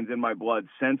Redskins in my blood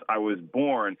since I was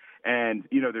born. And,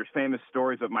 there's famous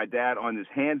stories of my dad on his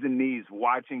hands and knees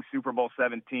watching Super Bowl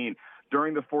 17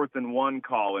 during the 4th and 1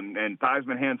 call, and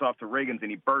Theismann hands off to Riggins,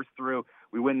 and he burst through.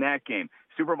 We win that game.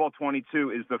 Super Bowl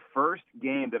 22 is the first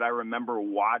game that I remember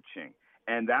watching.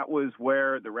 And that was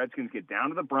where the Redskins get down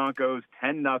to the Broncos,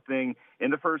 10-0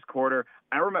 in the first quarter.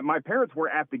 I remember my parents were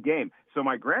at the game, so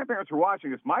my grandparents were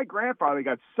watching this. My grandfather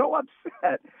got so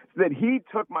upset that he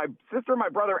took my sister and my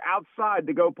brother outside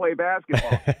to go play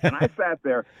basketball. And I sat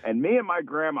there, and me and my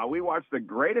grandma, we watched the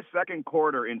greatest second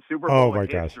quarter in Super Bowl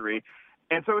history.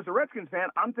 And so as a Redskins fan,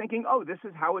 I'm thinking, this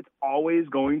is how it's always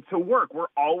going to work.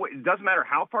 It doesn't matter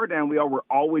how far down we are, we're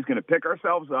always going to pick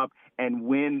ourselves up and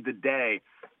win the day.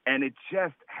 And it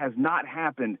just has not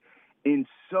happened in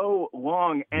so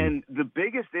long. And the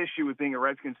biggest issue with being a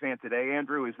Redskins fan today,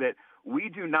 Andrew, is that we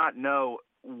do not know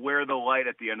where the light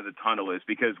at the end of the tunnel is,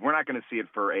 because we're not going to see it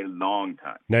for a long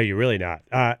time. No, you're really not.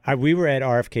 We were at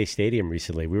RFK Stadium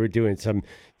recently. We were doing some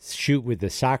shoot with the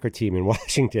soccer team in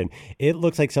Washington. It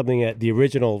looks like something at the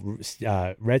original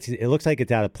Redskins. It looks like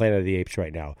it's out of Planet of the Apes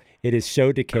right now. It is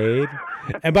so decayed.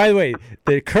 And by the way,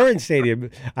 the current stadium,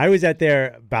 I was at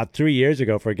there about 3 years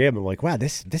ago for a game. I'm like, wow,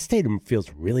 this stadium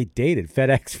feels really dated.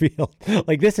 FedEx Field.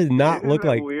 Like, this does not look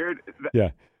like weird. Yeah.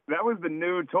 That was the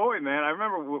new toy, man. I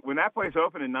remember when that place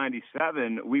opened in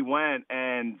 '97, we went,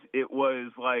 and it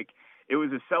was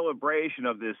a celebration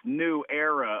of this new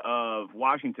era of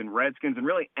Washington Redskins and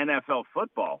really NFL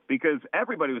football, because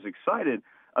everybody was excited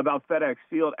about FedEx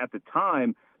Field at the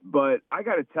time. But I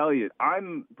got to tell you,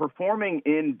 I'm performing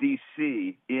in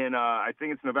D.C. in, I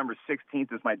think it's November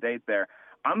 16th is my date there.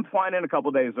 I'm flying in a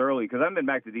couple days early because I haven't been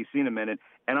back to D.C. in a minute,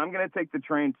 and I'm going to take the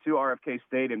train to RFK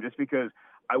Stadium just because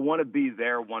I want to be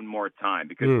there one more time,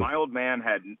 because my old man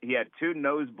had 2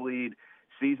 nosebleed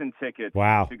season tickets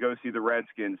to go see the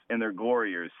Redskins in their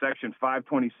glory years, section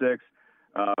 526,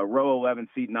 row 11,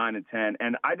 seat 9 and 10.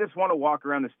 And I just want to walk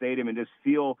around the stadium and just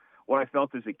feel what I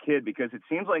felt as a kid, because it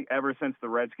seems like ever since the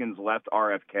Redskins left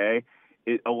RFK,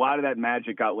 a lot of that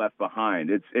magic got left behind.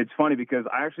 It's funny because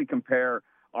I actually compare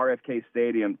RFK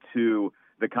Stadium to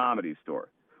the Comedy Store,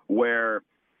 where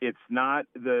it's not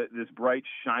this bright,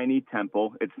 shiny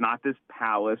temple. It's not this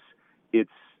palace.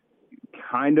 It's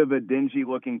kind of a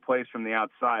dingy-looking place from the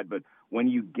outside. But when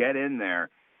you get in there,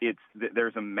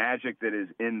 there's a magic that is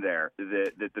in there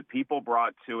that the people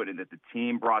brought to it and that the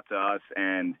team brought to us.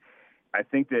 And I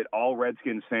think that all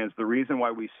Redskins fans, the reason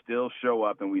why we still show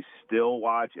up and we still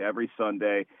watch every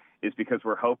Sunday is because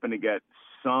we're hoping to get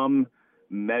some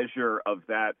measure of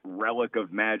that relic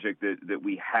of magic that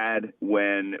we had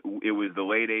when it was the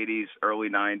late 80s, early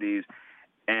 90s.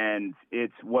 And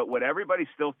it's what everybody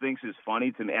still thinks is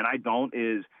funny to me, and I don't,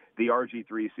 is the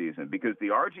RG3 season, because the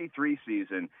RG3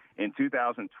 season in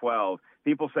 2012,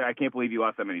 people say, I can't believe you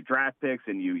lost that many draft picks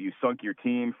and you sunk your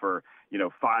team for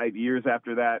 5 years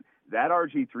after that. That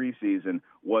RG3 season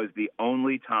was the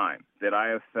only time that I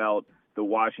have felt the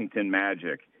Washington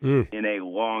magic in a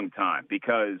long time,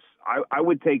 because I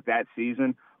would take that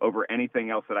season over anything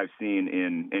else that I've seen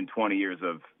in 20 years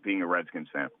of being a Redskins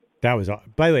fan. That was,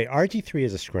 by the way, RG3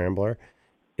 is a scrambler.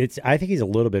 I think he's a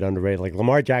little bit underrated. Like,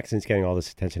 Lamar Jackson's getting all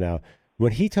this attention now.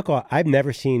 When he took off, I've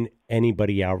never seen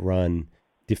anybody outrun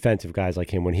defensive guys like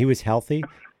him. When he was healthy,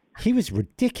 he was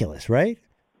ridiculous, right?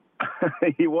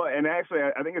 He was, and actually,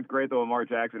 I think it's great that Lamar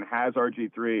Jackson has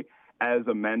RG3 as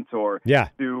a mentor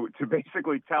to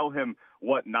basically tell him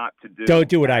what not to do. Don't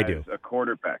do what I do. A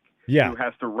quarterback who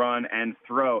has to run and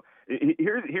throw.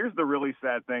 Here's the really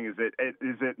sad thing is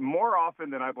that more often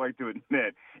than I'd like to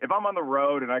admit, if I'm on the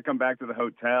road and I come back to the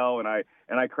hotel and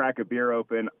I crack a beer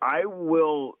open, I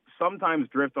will sometimes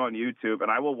drift on YouTube and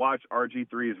I will watch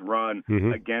RG3's run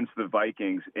against the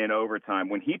Vikings in overtime.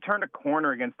 When he turned a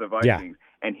corner against the Vikings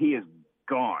and he is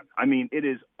gone. I mean, it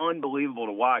is unbelievable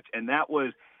to watch. And that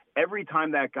was every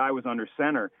time that guy was under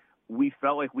center, we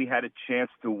felt like we had a chance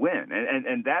to win.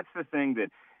 And that's the thing that,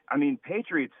 I mean,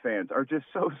 Patriots fans are just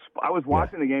so. I was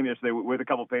watching the game yesterday with a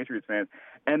couple Patriots fans,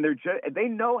 and they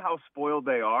know how spoiled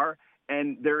they are,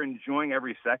 and they're enjoying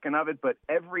every second of it. But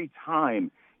every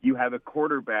time you have a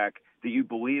quarterback that you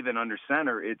believe in under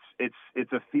center,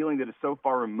 it's a feeling that is so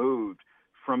far removed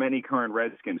from any current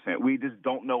Redskins fan. We just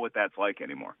don't know what that's like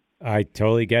anymore. I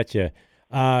totally get you.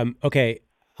 Okay,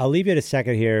 I'll leave you in a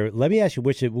second here. Let me ask you,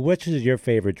 which is your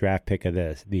favorite draft pick of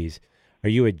these? Are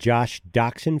you a Josh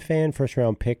Doxson fan,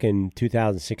 first-round pick in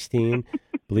 2016?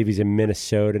 believe he's in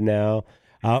Minnesota now.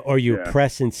 Are you a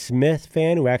Preston Smith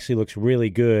fan, who actually looks really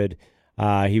good?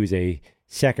 He was a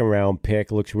second-round pick,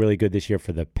 looks really good this year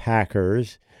for the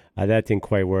Packers. That didn't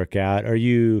quite work out. Are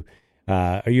you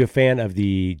a fan of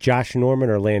the Josh Norman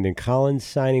or Landon Collins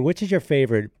signing? Which is your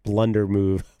favorite blunder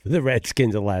move for the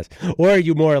Redskins at last? Or are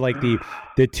you more like the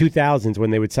 2000s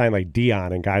when they would sign like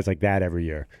Dion and guys like that every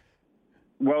year?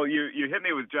 Well, you hit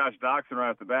me with Josh Doxson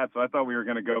right off the bat, so I thought we were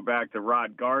going to go back to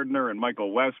Rod Gardner and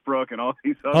Michael Westbrook and all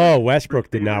these other. Oh, Westbrook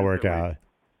did not work out.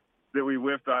 That we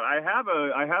whiffed on. I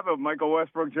have a Michael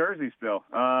Westbrook jersey still,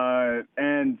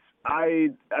 and I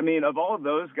mean, of all of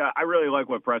those guys, I really like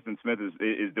what Preston Smith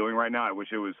is doing right now. I wish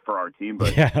it was for our team,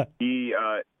 but he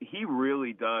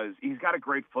really does. He's got a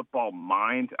great football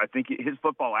mind. I think his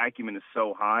football acumen is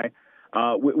so high.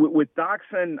 With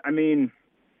Doxson, I mean,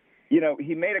 you know,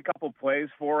 he made a couple plays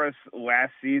for us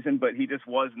last season, but he just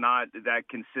was not that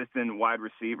consistent wide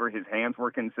receiver. His hands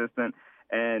were consistent,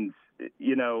 and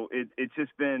you know,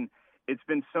 it's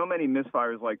been so many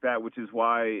misfires like that, which is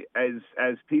why,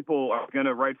 as people are going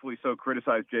to rightfully so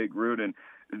criticize Jay Gruden,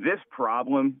 this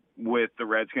problem with the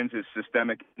Redskins is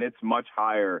systemic, and it's much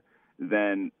higher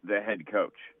than the head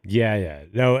coach. Yeah.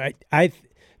 No, I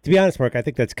to be honest, Mark, I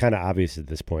think that's kind of obvious at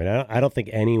this point. I don't think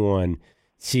anyone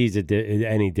sees it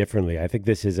any differently. I think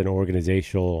this is an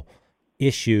organizational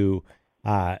issue.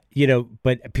 You know,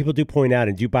 but people do point out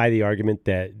and do buy the argument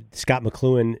that Scott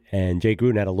McCloughan and Jay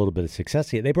Gruden had a little bit of success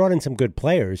here. They brought in some good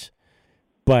players,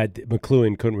 but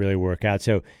McCloughan couldn't really work out.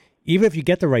 So even if you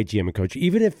get the right GM and coach,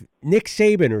 even if Nick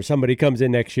Saban or somebody comes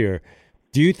in next year,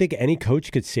 do you think any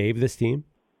coach could save this team?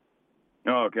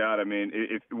 Oh God! I mean,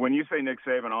 when you say Nick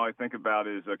Saban, all I think about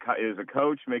is a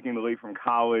coach making the leap from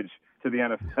college to the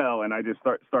NFL, and I just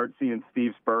start seeing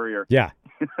Steve Spurrier. Yeah.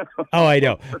 Oh, I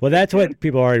know. Well, that's what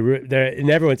people already and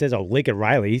everyone says. Oh, Lincoln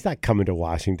Riley, he's not coming to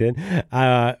Washington.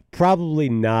 Probably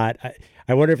not.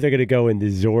 I wonder if they're going to go in the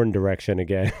Zorn direction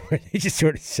again, where they just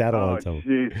sort of settle on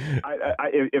something.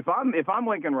 If I'm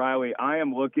Lincoln Riley,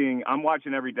 I'm watching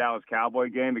every Dallas Cowboy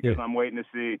game because I'm waiting to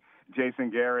see Jason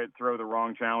Garrett throw the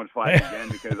wrong challenge flag again,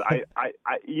 because I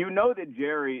you know that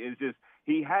Jerry is just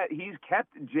he's kept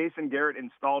Jason Garrett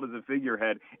installed as a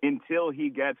figurehead until he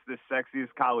gets the sexiest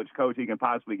college coach he can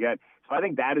possibly get. So I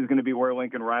think that is going to be where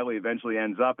Lincoln Riley eventually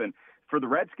ends up. And for the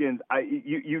Redskins,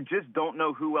 you just don't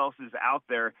know who else is out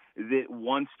there that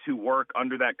wants to work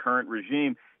under that current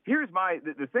regime. Here's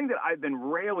the thing that I've been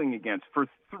railing against for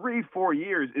 3-4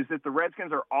 years is that the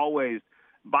Redskins are always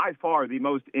by far the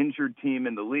most injured team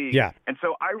in the league. Yeah. And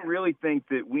so I really think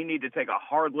that we need to take a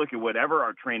hard look at whatever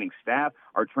our training staff,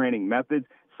 our training methods.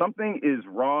 Something is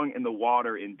wrong in the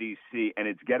water in D.C., and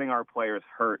it's getting our players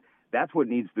hurt. That's what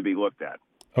needs to be looked at.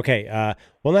 Okay,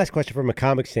 one last question from a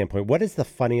comic standpoint. What is the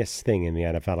funniest thing in the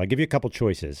NFL? I'll give you a couple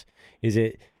choices. Is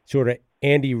it sort of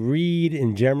Andy Reid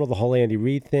in general, the whole Andy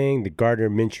Reid thing, the Gardner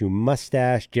Minshew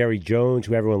mustache, Jerry Jones,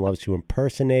 who everyone loves to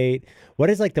impersonate?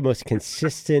 What is like the most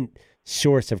consistent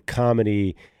source of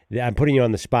comedy? I'm putting you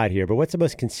on the spot here, but what's the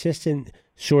most consistent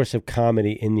source of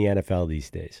comedy in the NFL these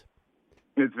days?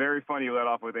 It's very funny you let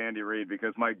off with Andy Reid,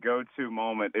 because my go-to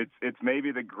moment, it's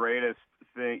maybe the greatest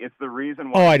thing. It's the reason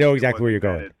why. Oh, I know exactly where you're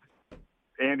going.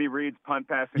 Andy Reid's punt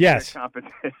passing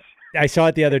competition. I saw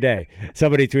it the other day.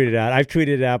 Somebody tweeted it out. I've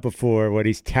tweeted it out before when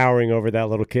he's towering over that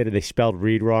little kid and they spelled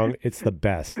Reid wrong. It's the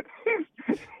best.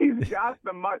 He's got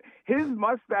his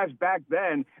mustache back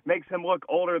then makes him look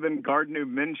older than Gardner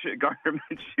Minshew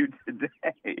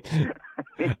today.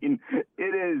 I mean,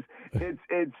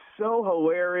 it's so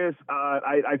hilarious.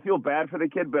 I feel bad for the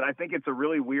kid, but I think it's a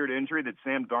really weird injury that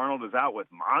Sam Darnold is out with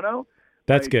mono.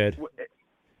 That's good.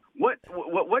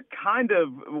 What kind of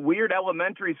weird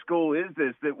elementary school is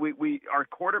this that our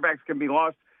quarterbacks can be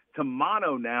lost to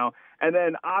mono now? And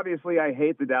then obviously I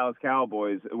hate the Dallas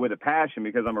Cowboys with a passion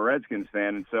because I'm a Redskins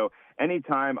fan. And so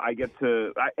anytime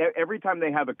every time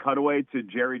they have a cutaway to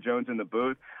Jerry Jones in the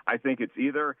booth, I think it's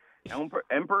either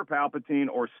Emperor Palpatine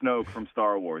or Snoke from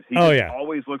Star Wars. He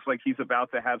always looks like he's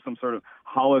about to have some sort of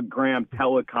hologram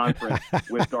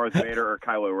teleconference with Darth Vader or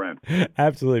Kylo Ren.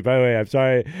 Absolutely. By the way, I'm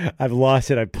sorry I've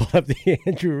lost it. I pulled up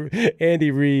the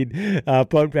Andy Reid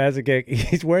punt passing kick.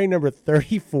 He's wearing number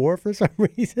 34 for some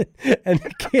reason, and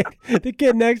the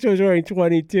kid next to him is wearing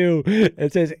 22.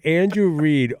 It says Andrew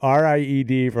Reid,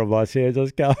 R-I-E-D, from Los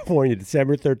Angeles, California,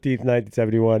 December 13th,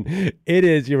 1971. It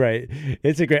is. You're right.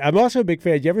 It's a great. I'm also a big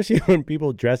fan. You ever see when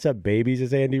people dress up babies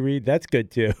as Andy Reid? That's good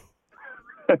too.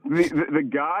 the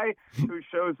guy who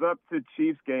shows up to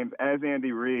Chiefs games as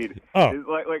Andy Reid is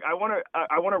like I want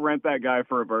to rent that guy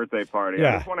for a birthday party. Yeah.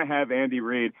 I just want to have Andy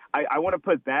Reid. I want to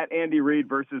put that Andy Reid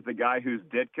versus the guy who's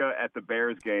Ditka at the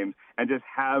Bears games and just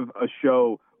have a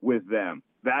show with them.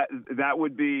 That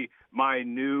would be my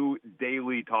new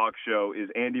daily talk show is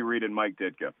Andy Reid and Mike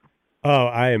Ditka. Oh,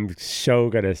 I am so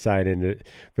going to sign in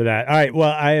for that. All right.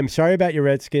 Well, I am sorry about your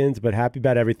Redskins, but happy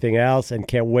about everything else and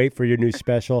can't wait for your new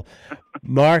special.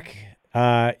 Mark,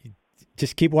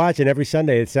 just keep watching every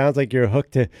Sunday. It sounds like you're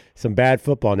hooked to some bad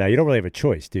football now. You don't really have a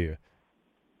choice, do you?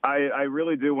 I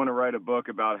really do want to write a book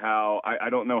about how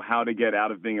I don't know how to get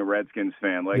out of being a Redskins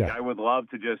fan. Like I would love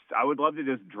to just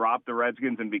drop the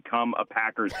Redskins and become a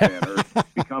Packers fan or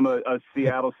become a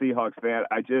Seattle Seahawks fan.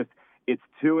 It's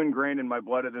too ingrained in my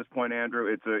blood at this point, Andrew.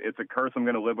 It's a curse I'm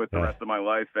going to live with the rest of my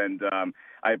life, and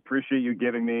I appreciate you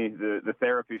giving me the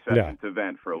therapy session to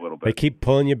vent for a little bit. They keep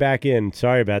pulling you back in.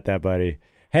 Sorry about that, buddy.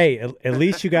 Hey, at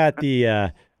least you got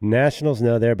the Nationals.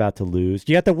 No, they're about to lose.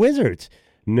 You got the Wizards.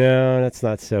 No, that's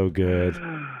not so good.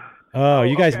 Oh,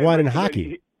 you guys won in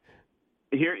hockey.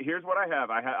 Here's what I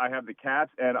have. I have the Cats,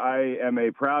 and I am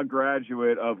a proud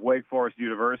graduate of Wake Forest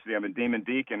University. I'm a Demon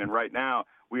Deacon, and right now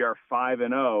we are 5-0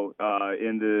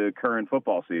 in the current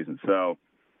football season. So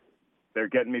they're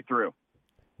getting me through.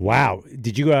 Wow.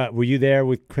 Did you were you there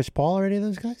with Chris Paul or any of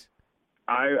those guys?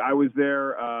 I was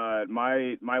there.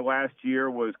 My last year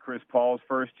was Chris Paul's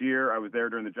first year. I was there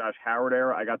during the Josh Howard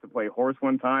era. I got to play horse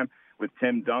one time with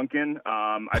Tim Duncan.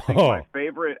 I think my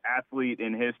favorite athlete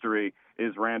in history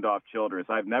is Randolph Childress.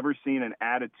 I've never seen an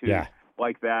attitude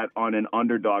like that on an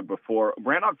underdog before.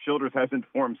 Randolph Childress has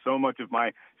informed so much of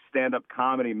my stand-up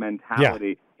comedy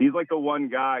mentality. Yeah. He's like the one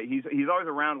guy. He's always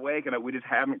around Wake, and we just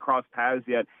haven't crossed paths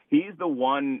yet. He's the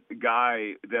one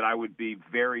guy that I would be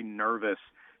very nervous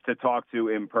to talk to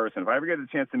in person. If I ever get a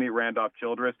chance to meet Randolph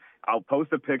Childress, I'll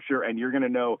post a picture, and you're going to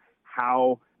know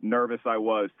how nervous I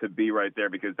was to be right there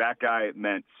because that guy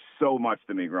meant so much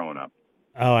to me growing up.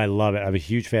 Oh, I love it. I'm a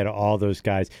huge fan of all those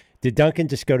guys. Did Duncan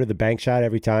just go to the bank shot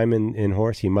every time in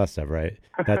horse? He must have, right?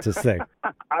 That's his thing.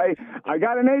 I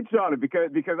got an H on it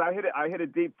because I hit a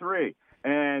deep three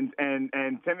and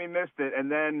Timmy missed it. And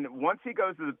then once he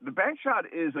goes to the bank shot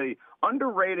is a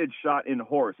underrated shot in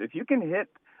horse. If you can hit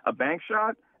a bank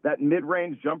shot, that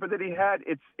mid-range jumper that he had,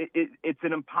 it's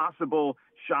an impossible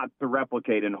shot to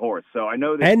replicate in horse. So I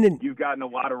know that you've gotten a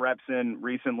lot of reps in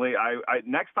recently. I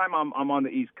next time I'm on the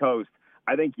East Coast,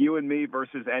 I think you and me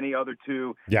versus any other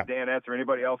two, Dan Etz or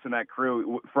anybody else in that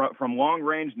crew, from long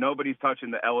range, nobody's touching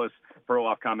the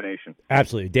Ellis-Perloff combination.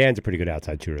 Absolutely. Dan's a pretty good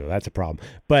outside shooter, though. That's a problem.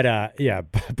 But,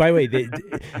 by the way,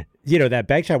 that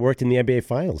bank shot worked in the NBA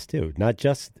Finals, too, not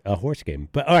just a horse game.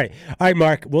 But, all right,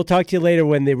 Mark, we'll talk to you later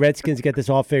when the Redskins get this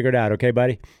all figured out. Okay,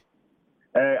 buddy?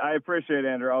 Hey, I appreciate it,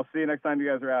 Andrew. I'll see you next time you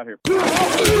guys are out here.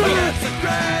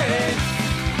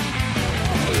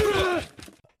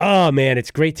 Oh, man,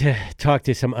 it's great to talk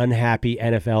to some unhappy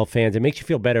NFL fans. It makes you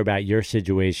feel better about your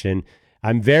situation.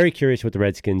 I'm very curious what the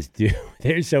Redskins do.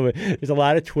 There's a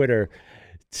lot of Twitter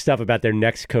stuff about their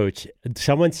next coach.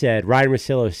 Someone said, Ryan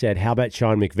Russillo said, how about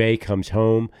Sean McVay comes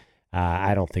home?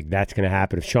 I don't think that's going to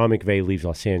happen. If Sean McVay leaves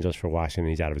Los Angeles for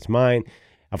Washington, he's out of his mind.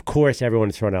 Of course, everyone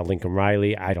is throwing out Lincoln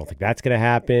Riley. I don't think that's going to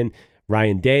happen.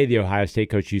 Ryan Day, the Ohio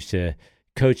State coach, used to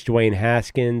coach Dwayne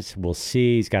Haskins. We'll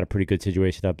see. He's got a pretty good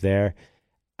situation up there.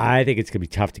 I think it's going to be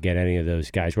tough to get any of those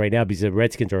guys right now because the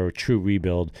Redskins are a true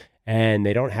rebuild, and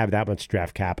they don't have that much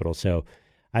draft capital. So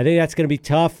I think that's going to be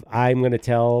tough. I'm going to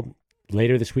tell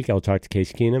later this week, I'll talk to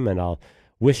Case Keenum, and I'll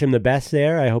wish him the best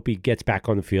there. I hope he gets back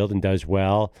on the field and does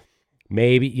well.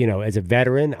 Maybe, as a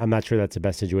veteran, I'm not sure that's the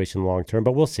best situation long term,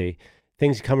 but we'll see.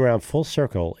 Things come around full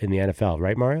circle in the NFL,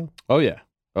 right, Mario? Oh, yeah.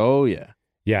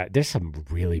 Yeah, there's some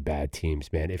really bad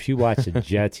teams, man. If you watch the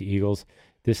Jets, Eagles,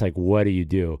 this what do you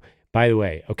do? By the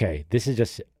way, okay, this is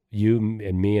just you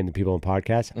and me and the people on the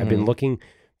podcast. Mm-hmm. I've been looking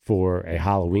for a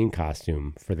Halloween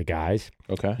costume for the guys.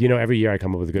 Okay. Every year I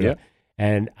come up with a good one.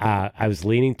 And I was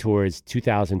leaning towards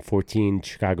 2014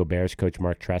 Chicago Bears coach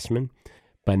Mark Trestman.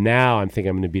 But now I'm thinking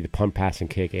I'm going to be the punt, pass, and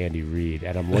kick Andy Reid.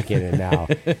 And I'm looking at it now.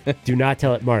 Do not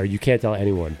tell it, Mario. You can't tell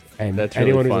anyone. And that's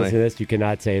anyone really who's listening to this, you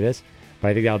cannot say this. But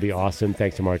I think that'll be awesome.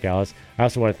 Thanks to Mark Ellis. I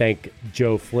also want to thank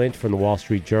Joe Flint from the Wall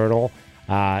Street Journal.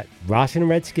 Washington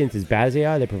Redskins, as bad as they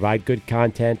are, they provide good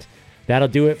content. That'll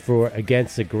do it for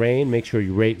Against the Grain. Make sure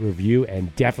you rate, review,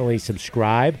 and definitely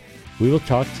subscribe. We will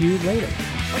talk to you later.